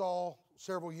fighting with Saul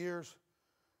several years.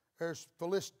 There's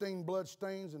Philistine blood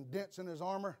stains and dents in his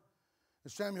armor.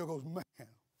 And Samuel goes, man,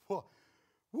 well,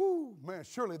 woo, man,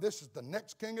 surely this is the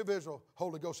next king of Israel.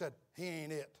 Holy Ghost said, he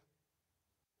ain't it.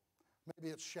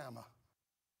 Maybe it's Shammah.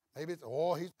 Maybe it's,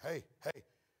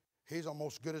 he's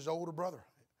almost as good as his older brother.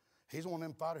 He's one of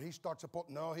them fighters. He starts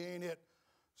supporting, no, he ain't it.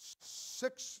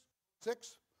 Six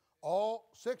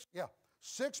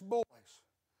boys,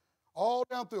 all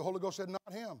down through. Holy Ghost said,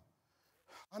 not him.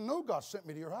 I know God sent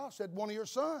me to your house. Said, one of your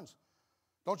sons.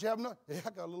 Don't you have no? Yeah, I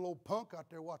got a little old punk out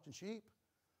there watching sheep.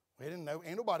 We didn't know.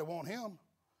 Ain't nobody want him.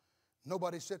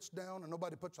 Nobody sits down and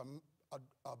nobody puts a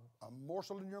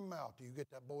morsel in your mouth till you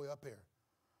get that boy up here.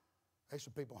 There's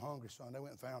some people hungry, son. They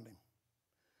went and found him.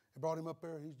 They brought him up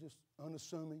there. He's just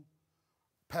unassuming.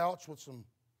 Pouch with some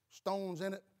stones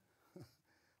in it.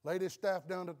 Laid his staff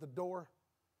down at the door.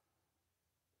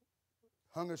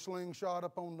 Hung a slingshot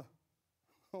up on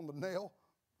the nail.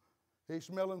 He's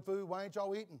smelling food. Why ain't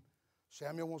y'all eating?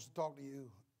 Samuel wants to talk to you.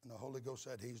 And the Holy Ghost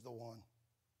said, he's the one.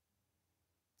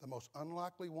 The most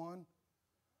unlikely one,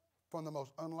 from the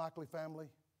most unlikely family,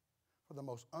 from the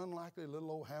most unlikely little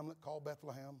old hamlet called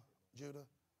Bethlehem, Judah.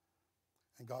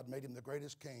 And God made him the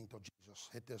greatest king till Jesus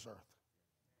hit this earth.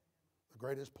 The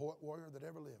greatest poet warrior that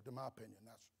ever lived, in my opinion.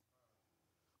 That's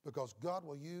because God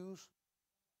will use,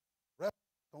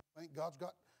 don't think God's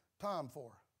got time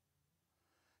for.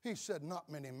 He said, not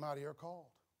many mighty are called.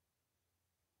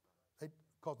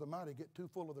 Because the mighty get too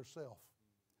full of themselves.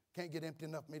 Can't get empty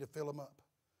enough for me to fill them up.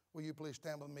 Will you please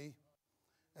stand with me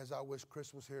as I wish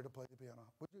Chris was here to play the piano?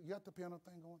 You got the piano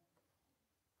thing going?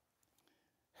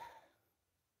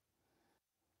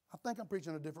 I think I'm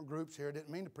preaching to different groups here. I didn't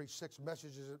mean to preach 6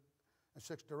 messages in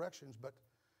 6 directions, but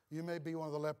you may be one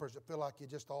of the lepers that feel like you're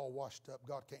just all washed up.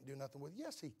 God can't do nothing with you.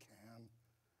 Yes, he can.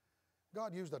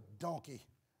 God used a donkey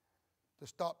to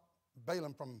stop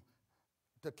Balaam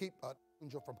to keep an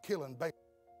angel from killing Balaam.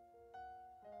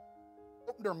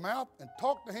 Opened her mouth and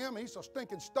talked to him. He's so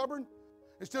stinking stubborn.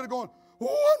 Instead of going, oh,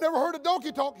 I never heard a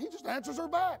donkey talk, he just answers her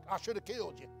back. I should have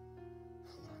killed you.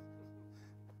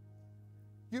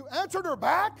 You answered her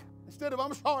back instead of,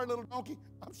 I'm sorry, little donkey.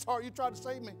 I'm sorry you tried to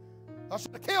save me. I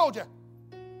should have killed you.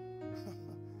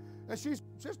 And she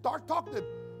starts talking to him.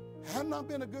 Hadn't I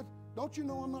been a good, don't you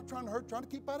know I'm not trying to hurt, trying to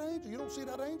keep that angel? You don't see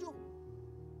that angel?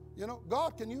 You know,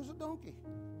 God can use a donkey.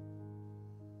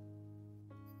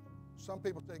 Some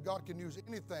people say God can use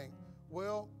anything.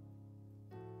 Well,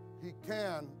 he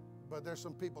can, but there's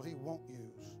some people he won't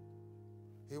use.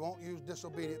 He won't use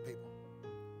disobedient people.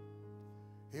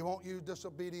 He won't use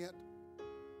disobedient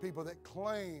people that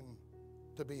claim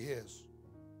to be his.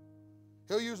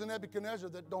 He'll use a Nebuchadnezzar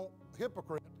that don't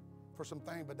hypocrite for some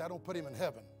things, but that don't put him in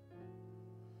heaven.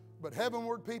 But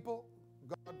heavenward people,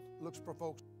 God looks for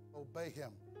folks to obey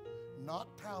him.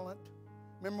 Not talent.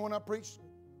 Remember when I preached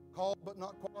called but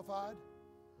not qualified?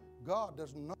 God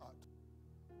does not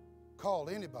call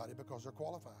anybody because they're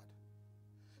qualified.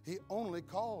 He only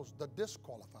calls the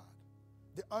disqualified,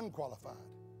 the unqualified.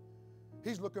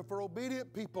 He's looking for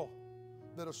obedient people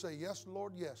that'll say, yes,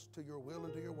 Lord, yes, to your will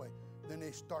and to your way. Then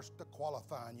he starts to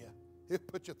qualifying you. He'll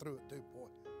put you through it too, boy.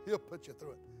 He'll put you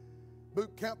through it.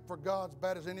 Boot camp for God's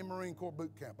bad as any Marine Corps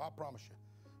boot camp, I promise you.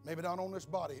 Maybe not on this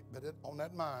body, but on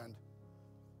that mind.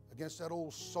 Against that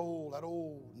old soul, that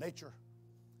old nature.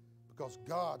 Because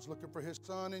God's looking for his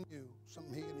son in you,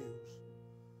 something he can use.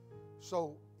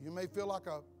 So you may feel like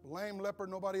a lame leper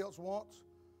nobody else wants,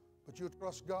 but you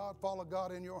trust God, follow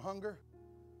God in your hunger,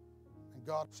 and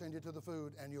God will send you to the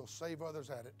food, and you'll save others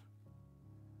at it.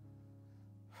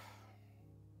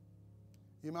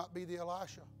 You might be the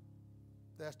Elisha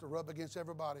that has to rub against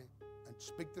everybody and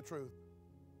speak the truth,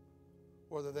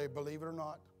 whether they believe it or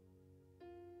not,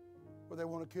 whether they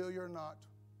want to kill you or not.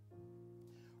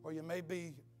 Or you may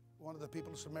be one of the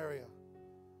people of Samaria,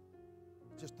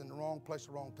 just in the wrong place at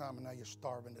the wrong time, and now you're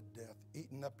starving to death,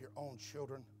 eating up your own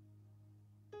children,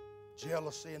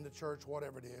 jealousy in the church,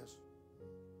 whatever it is.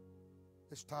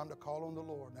 It's time to call on the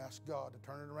Lord and ask God to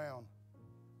turn it around.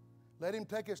 Let Him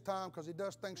take His time, because He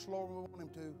does things slower than we want Him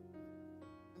to.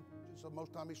 So most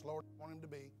of the time He's slower than we want Him to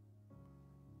be.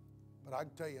 But I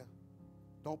can tell you,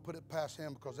 don't put it past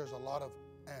Him, because there's a lot of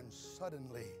 "and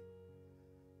suddenly."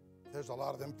 There's a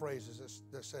lot of them phrases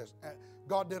that says,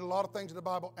 God did a lot of things in the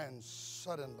Bible, and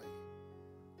suddenly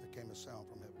there came a sound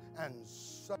from heaven. And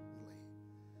suddenly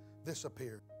this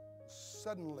appeared.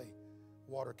 Suddenly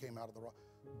water came out of the rock.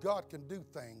 God can do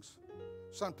things.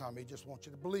 Sometimes He just wants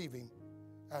you to believe Him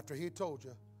after He told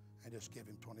you, and just give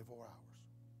Him 24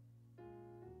 hours.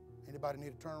 Anybody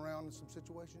need to turn around in some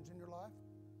situations in your life?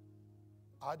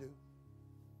 I do.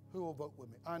 Who will vote with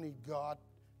me? I need God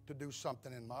to do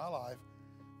something in my life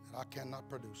that I cannot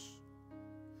produce.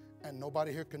 And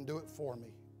nobody here can do it for me.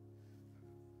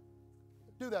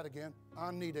 Do that again.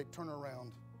 I need a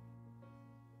turnaround.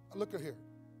 Look at here.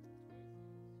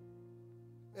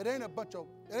 It ain't a bunch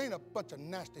of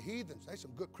nasty heathens. There's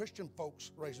some good Christian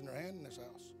folks raising their hand in this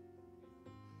house.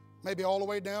 Maybe all the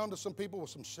way down to some people with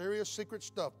some serious secret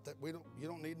stuff that you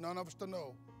don't need none of us to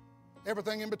know.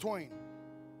 Everything in between.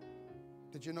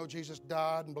 Did you know Jesus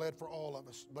died and bled for all of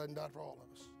us? Bled and died for all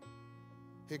of us.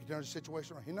 He can turn the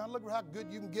situation around. He's not looking for how good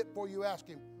you can get before you ask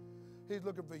Him. He's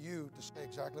looking for you to say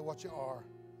exactly what you are,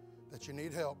 that you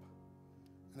need help,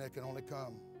 and it can only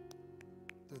come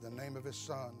through the name of His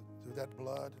Son, through that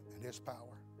blood and His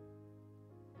power.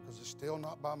 Because it's still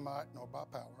not by might nor by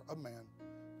power of man,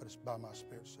 but it's by my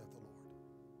Spirit, saith the Lord.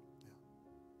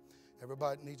 Yeah.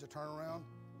 Everybody needs a turnaround.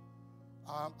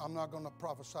 I'm not going to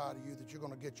prophesy to you that you're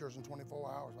going to get yours in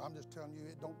 24 hours. I'm just telling you,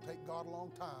 it don't take God a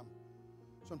long time.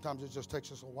 Sometimes it just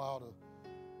takes us a while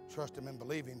to trust Him and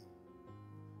believe Him.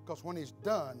 Because when He's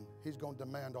done, He's going to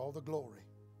demand all the glory.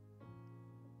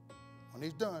 When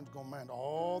He's done, He's going to demand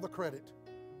all the credit.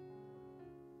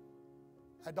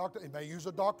 He may use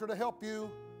a doctor to help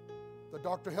you. The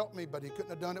doctor helped me, but he couldn't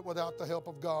have done it without the help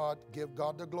of God. Give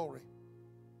God the glory.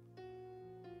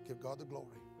 Give God the glory.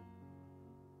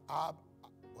 I'm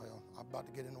about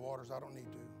to get in the waters I don't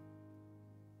need to.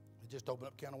 It just opened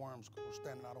up a can of worms. We're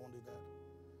standing, I don't want to do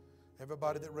that.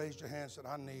 Everybody that raised your hand said,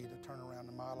 I need a turnaround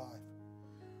in my life.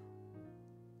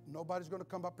 Nobody's going to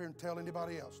come up here and tell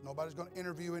anybody else. Nobody's going to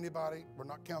interview anybody. We're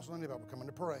not counseling anybody. We're coming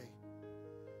to pray.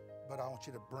 But I want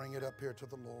you to bring it up here to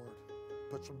the Lord.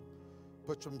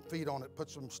 Put some feet on it. Put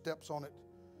some steps on it.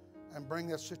 And bring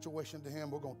that situation to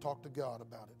Him. We're going to talk to God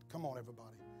about it. Come on,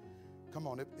 everybody. Come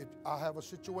on. If I have a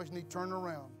situation, He turn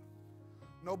around.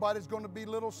 Nobody's going to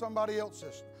belittle somebody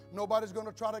else's. Nobody's going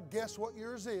to try to guess what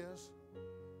yours is.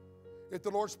 If the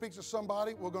Lord speaks to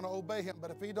somebody, we're going to obey Him.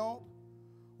 But if He don't,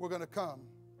 we're going to come.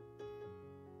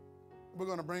 We're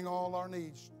going to bring all our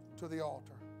needs to the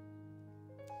altar.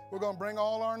 We're going to bring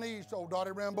all our needs to, old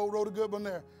Dottie Rambo wrote a good one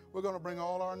there. We're going to bring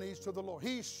all our needs to the Lord.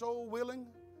 He's so willing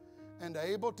and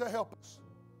able to help us.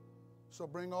 So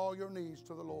bring all your needs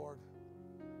to the Lord.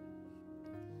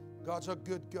 God's a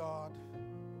good God.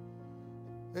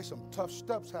 There's some tough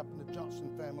stuff's happened to the Johnson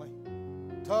family.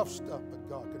 Tough stuff, but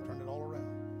God can turn it all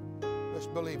around. Let's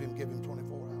believe Him, give Him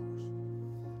 24 hours.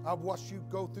 I've watched you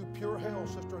go through pure hell,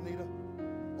 Sister Anita.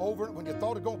 Over when you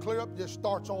thought it was going to clear up, it just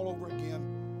starts all over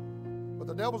again. But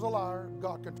the devil's a liar.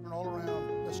 God can turn all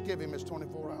around. Let's give Him His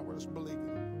 24 hours. Let's believe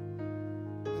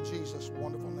Him. In Jesus'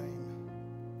 wonderful name.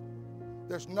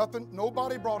 There's nothing,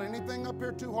 nobody brought anything up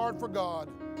here too hard for God.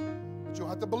 But you'll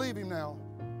have to believe Him now.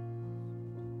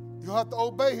 You'll have to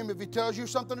obey Him. If He tells you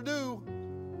something to do,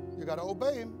 you got to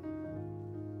obey Him.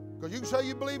 Because you can say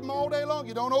you believe Him all day long.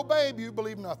 You don't obey Him, you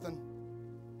believe nothing.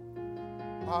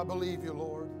 I believe You,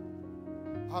 Lord.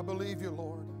 I believe You,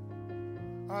 Lord.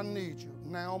 I need You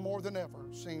now more than ever,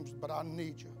 it seems, but I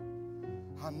need You.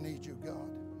 I need You,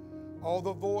 God. All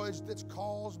the voids that's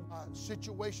caused by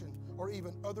situations or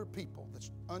even other people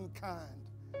that's unkind.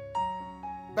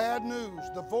 Bad news,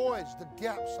 the voids, the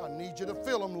gaps, I need You to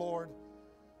fill them, Lord.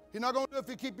 You're not going to do it if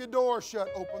you keep your doors shut.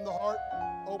 Open the heart.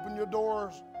 Open your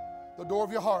doors. The door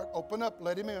of your heart. Open up.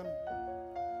 Let Him in.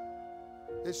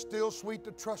 It's still sweet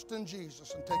to trust in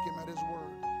Jesus and take Him at His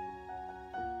word.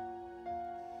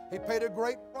 He paid a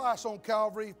great price on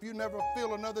Calvary. If you never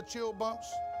feel another chill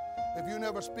bumps, if you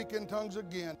never speak in tongues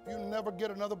again, if you never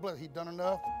get another blessing, He's done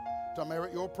enough to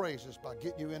merit your praises by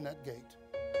getting you in that gate,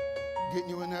 getting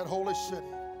you in that holy city,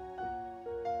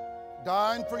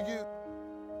 dying for you,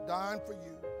 dying for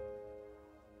you.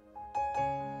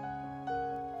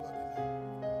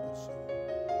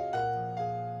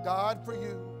 Died for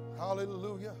you.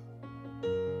 Hallelujah.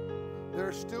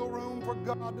 There's still room for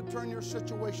God to turn your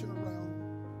situation around.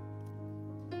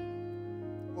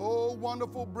 Oh,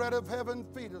 wonderful bread of heaven,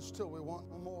 feed us till we want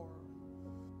no more.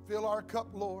 Fill our cup,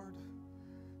 Lord.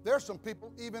 There's some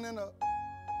people even in a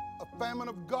famine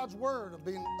of God's word, of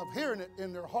hearing it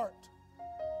in their heart.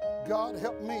 God,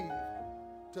 help me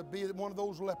to be one of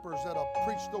those lepers that'll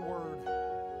preach the word,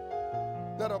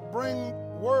 that'll bring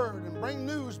word and bring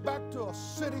news back to a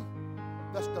city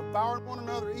that's devouring one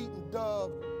another, eating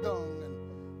dove, dung,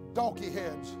 and donkey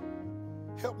heads.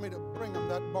 Help me to bring them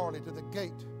that barley to the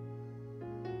gate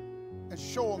and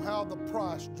show them how the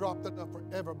price dropped enough for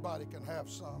everybody can have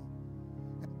some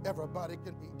and everybody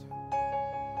can eat.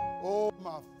 Oh,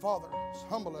 my Father, as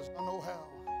humble as I know how,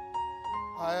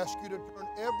 I ask you to turn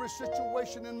every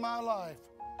situation in my life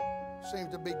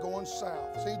seems to be going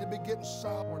south, seems to be getting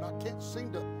sour, and I can't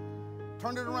seem to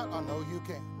turn it around. I know you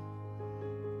can.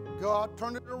 God,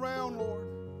 turn it around, Lord.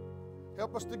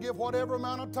 Help us to give whatever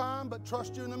amount of time, but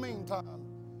trust you in the meantime.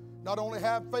 Not only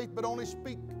have faith, but only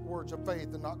speak words of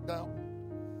faith and not doubt.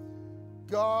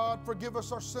 God, forgive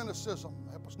us our cynicism.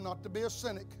 Help us not to be a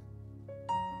cynic.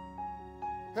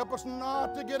 Help us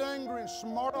not to get angry and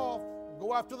smart off,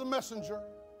 go after the messenger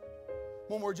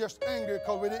when we're just angry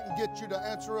because we didn't get you to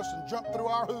answer us and jump through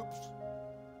our hoops.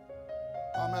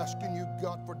 I'm asking you,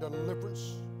 God, for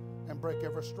deliverance and break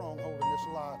every stronghold in this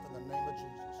life in the name of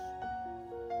Jesus.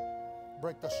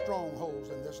 Break the strongholds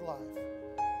in this life.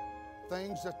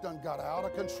 Things that done got out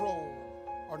of control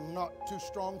are not too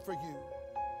strong for you.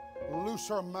 Loose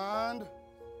her mind,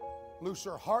 loose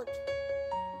her heart.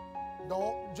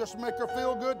 Don't just make her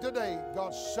feel good today.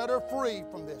 God, set her free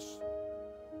from this.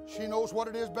 She knows what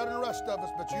it is better than the rest of us,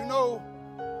 but you know,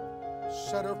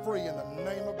 set her free in the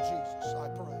name of Jesus, I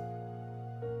pray.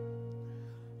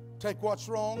 Take what's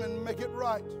wrong and make it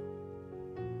right.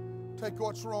 Take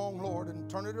what's wrong, Lord, and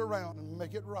turn it around and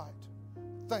make it right.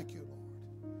 Thank you, Lord.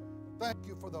 Thank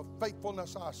you for the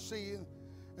faithfulness I see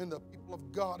in the people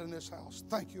of God in this house.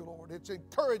 Thank you, Lord. It's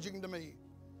encouraging to me.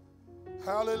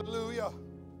 Hallelujah.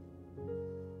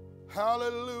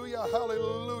 Hallelujah,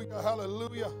 hallelujah,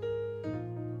 hallelujah.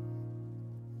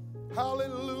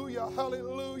 Hallelujah,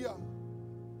 hallelujah.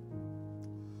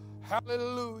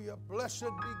 Hallelujah. Blessed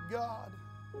be God.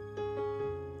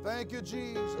 Thank you,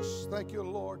 Jesus. Thank you,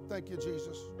 Lord. Thank you,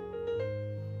 Jesus.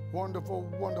 Wonderful,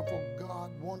 wonderful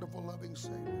God. Wonderful, loving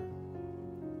Savior.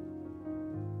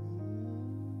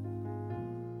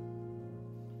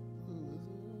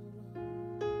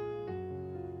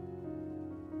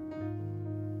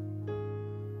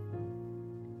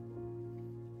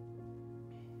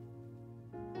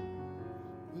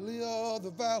 Lily of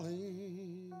the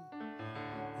valley,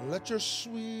 let your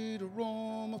sweet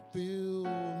aroma fill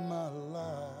my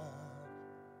life.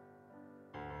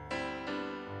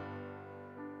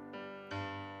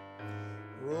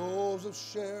 Rose of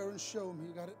Sharon, show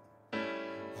me, got it?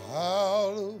 How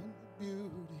of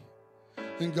beauty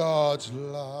in God's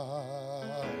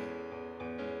life.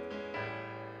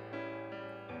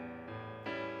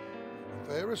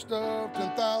 Fairest of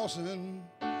 10,000,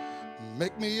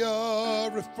 make me a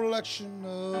reflection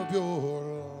of your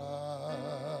light.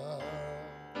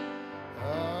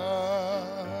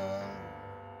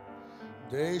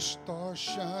 Day stars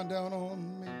shine down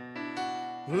on me.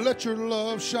 Let your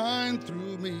love shine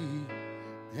through me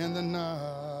in the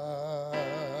night.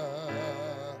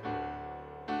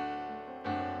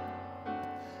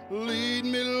 Lead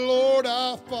me, Lord,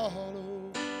 I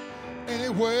follow.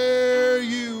 Anywhere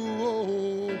you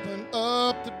open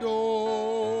up the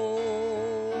door.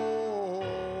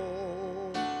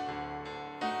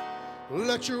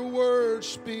 Let your word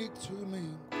speak to me.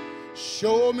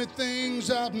 Show me things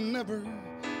I've never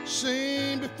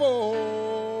seen before.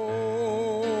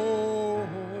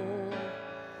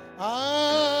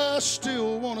 I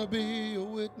still want to be a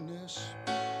witness.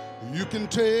 You can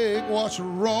take what's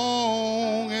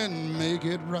wrong and make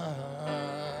it right.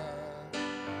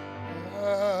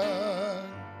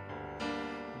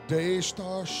 Day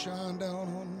stars shine down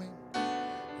on me.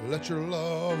 Let your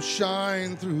love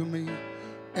shine through me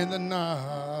in the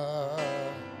night.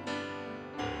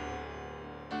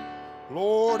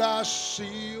 Lord, I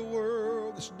see a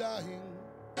world that's dying,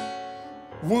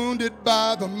 wounded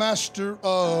by the master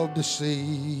of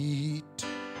deceit.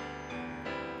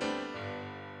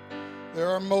 There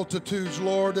are multitudes,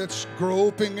 Lord, that's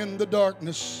groping in the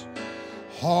darkness,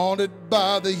 haunted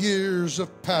by the years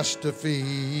of past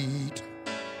defeat.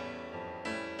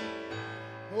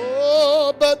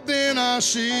 Oh, but then I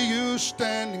see you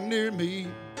standing near me,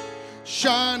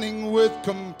 shining with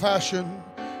compassion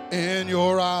in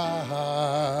your eyes.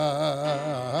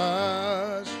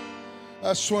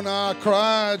 That's when I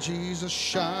cry, Jesus,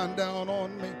 shine down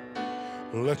on me.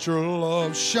 Let your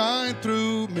love shine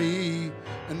through me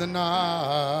in the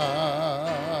night.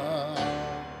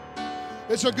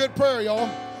 It's a good prayer, y'all.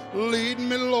 Lead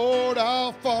me, Lord,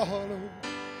 I'll follow.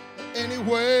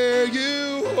 Anywhere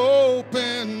you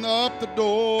open up the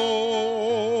door.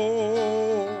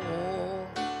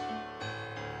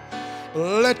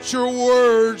 Let your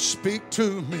word speak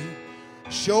to me.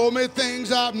 Show me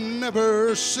things I've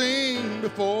never seen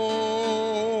before.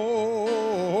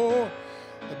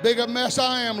 The big a mess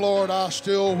I am, Lord, I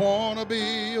still want to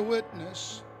be a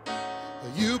witness.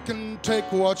 You can take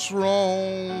what's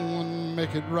wrong and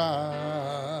make it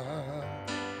right.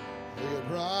 Make it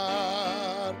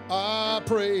right. I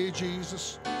pray,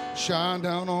 Jesus, shine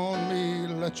down on me.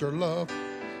 Let your love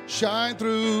shine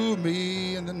through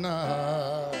me in the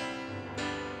night.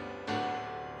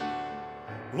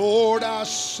 Lord, I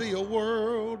see a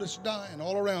world that's dying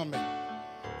all around me,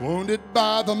 wounded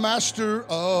by the master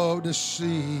of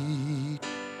deceit.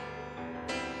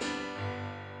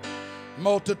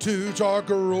 Multitudes are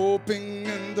groping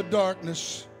in the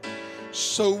darkness,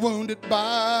 so wounded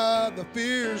by the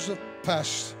fears of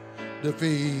past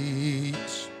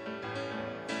defeats.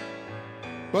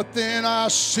 But then I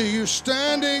see you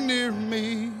standing near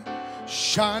me,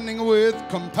 shining with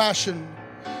compassion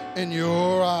in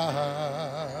your eyes.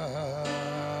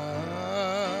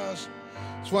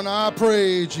 It's when I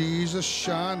pray, Jesus,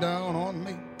 shine down on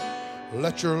me.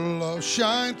 Let your love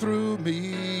shine through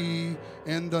me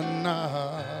in the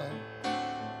night.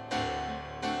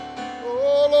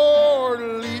 Oh, Lord,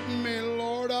 lead me,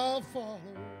 Lord, I'll follow.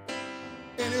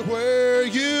 Anywhere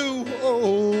you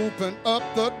open up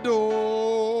the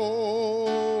door.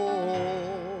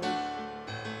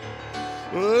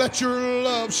 Let your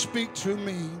love speak to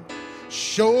me.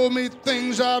 Show me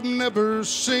things I've never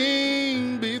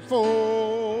seen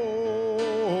before.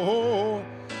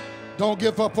 Don't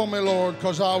give up on me, Lord,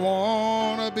 because I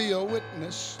want to be a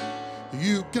witness.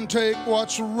 You can take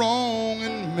what's wrong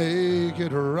and make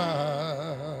it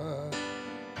right.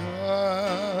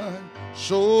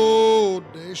 So,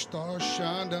 day stars,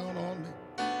 shine down on me.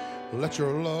 Let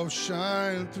your love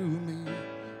shine through me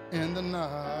in the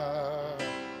night.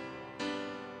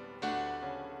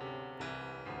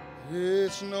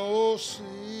 It's no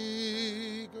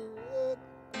secret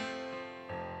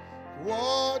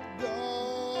what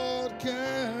God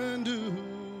can do,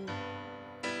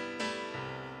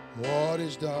 what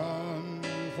is done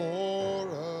for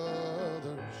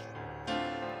others,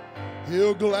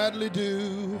 He'll gladly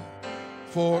do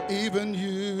for even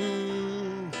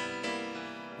you.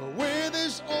 With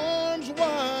His arms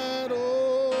wide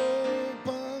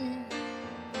open,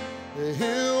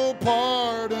 He'll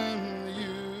pardon you.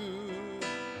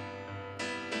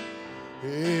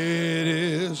 It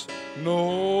is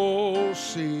no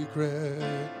secret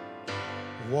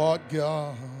what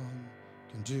God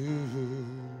can do.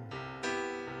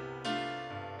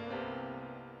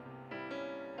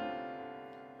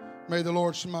 May the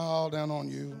Lord smile down on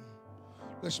you.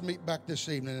 Let's meet back this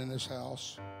evening in this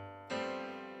house.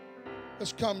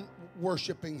 Let's come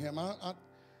worshiping Him. I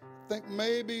think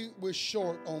maybe we're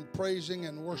short on praising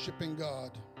and worshiping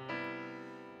God.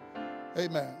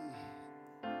 Amen.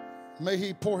 May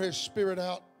He pour His Spirit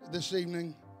out this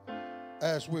evening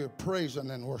as we're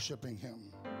praising and worshiping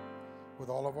Him with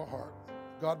all of our heart.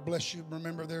 God bless you.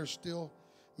 Remember, there's still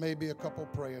maybe a couple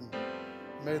praying.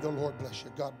 May the Lord bless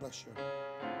you. God bless you.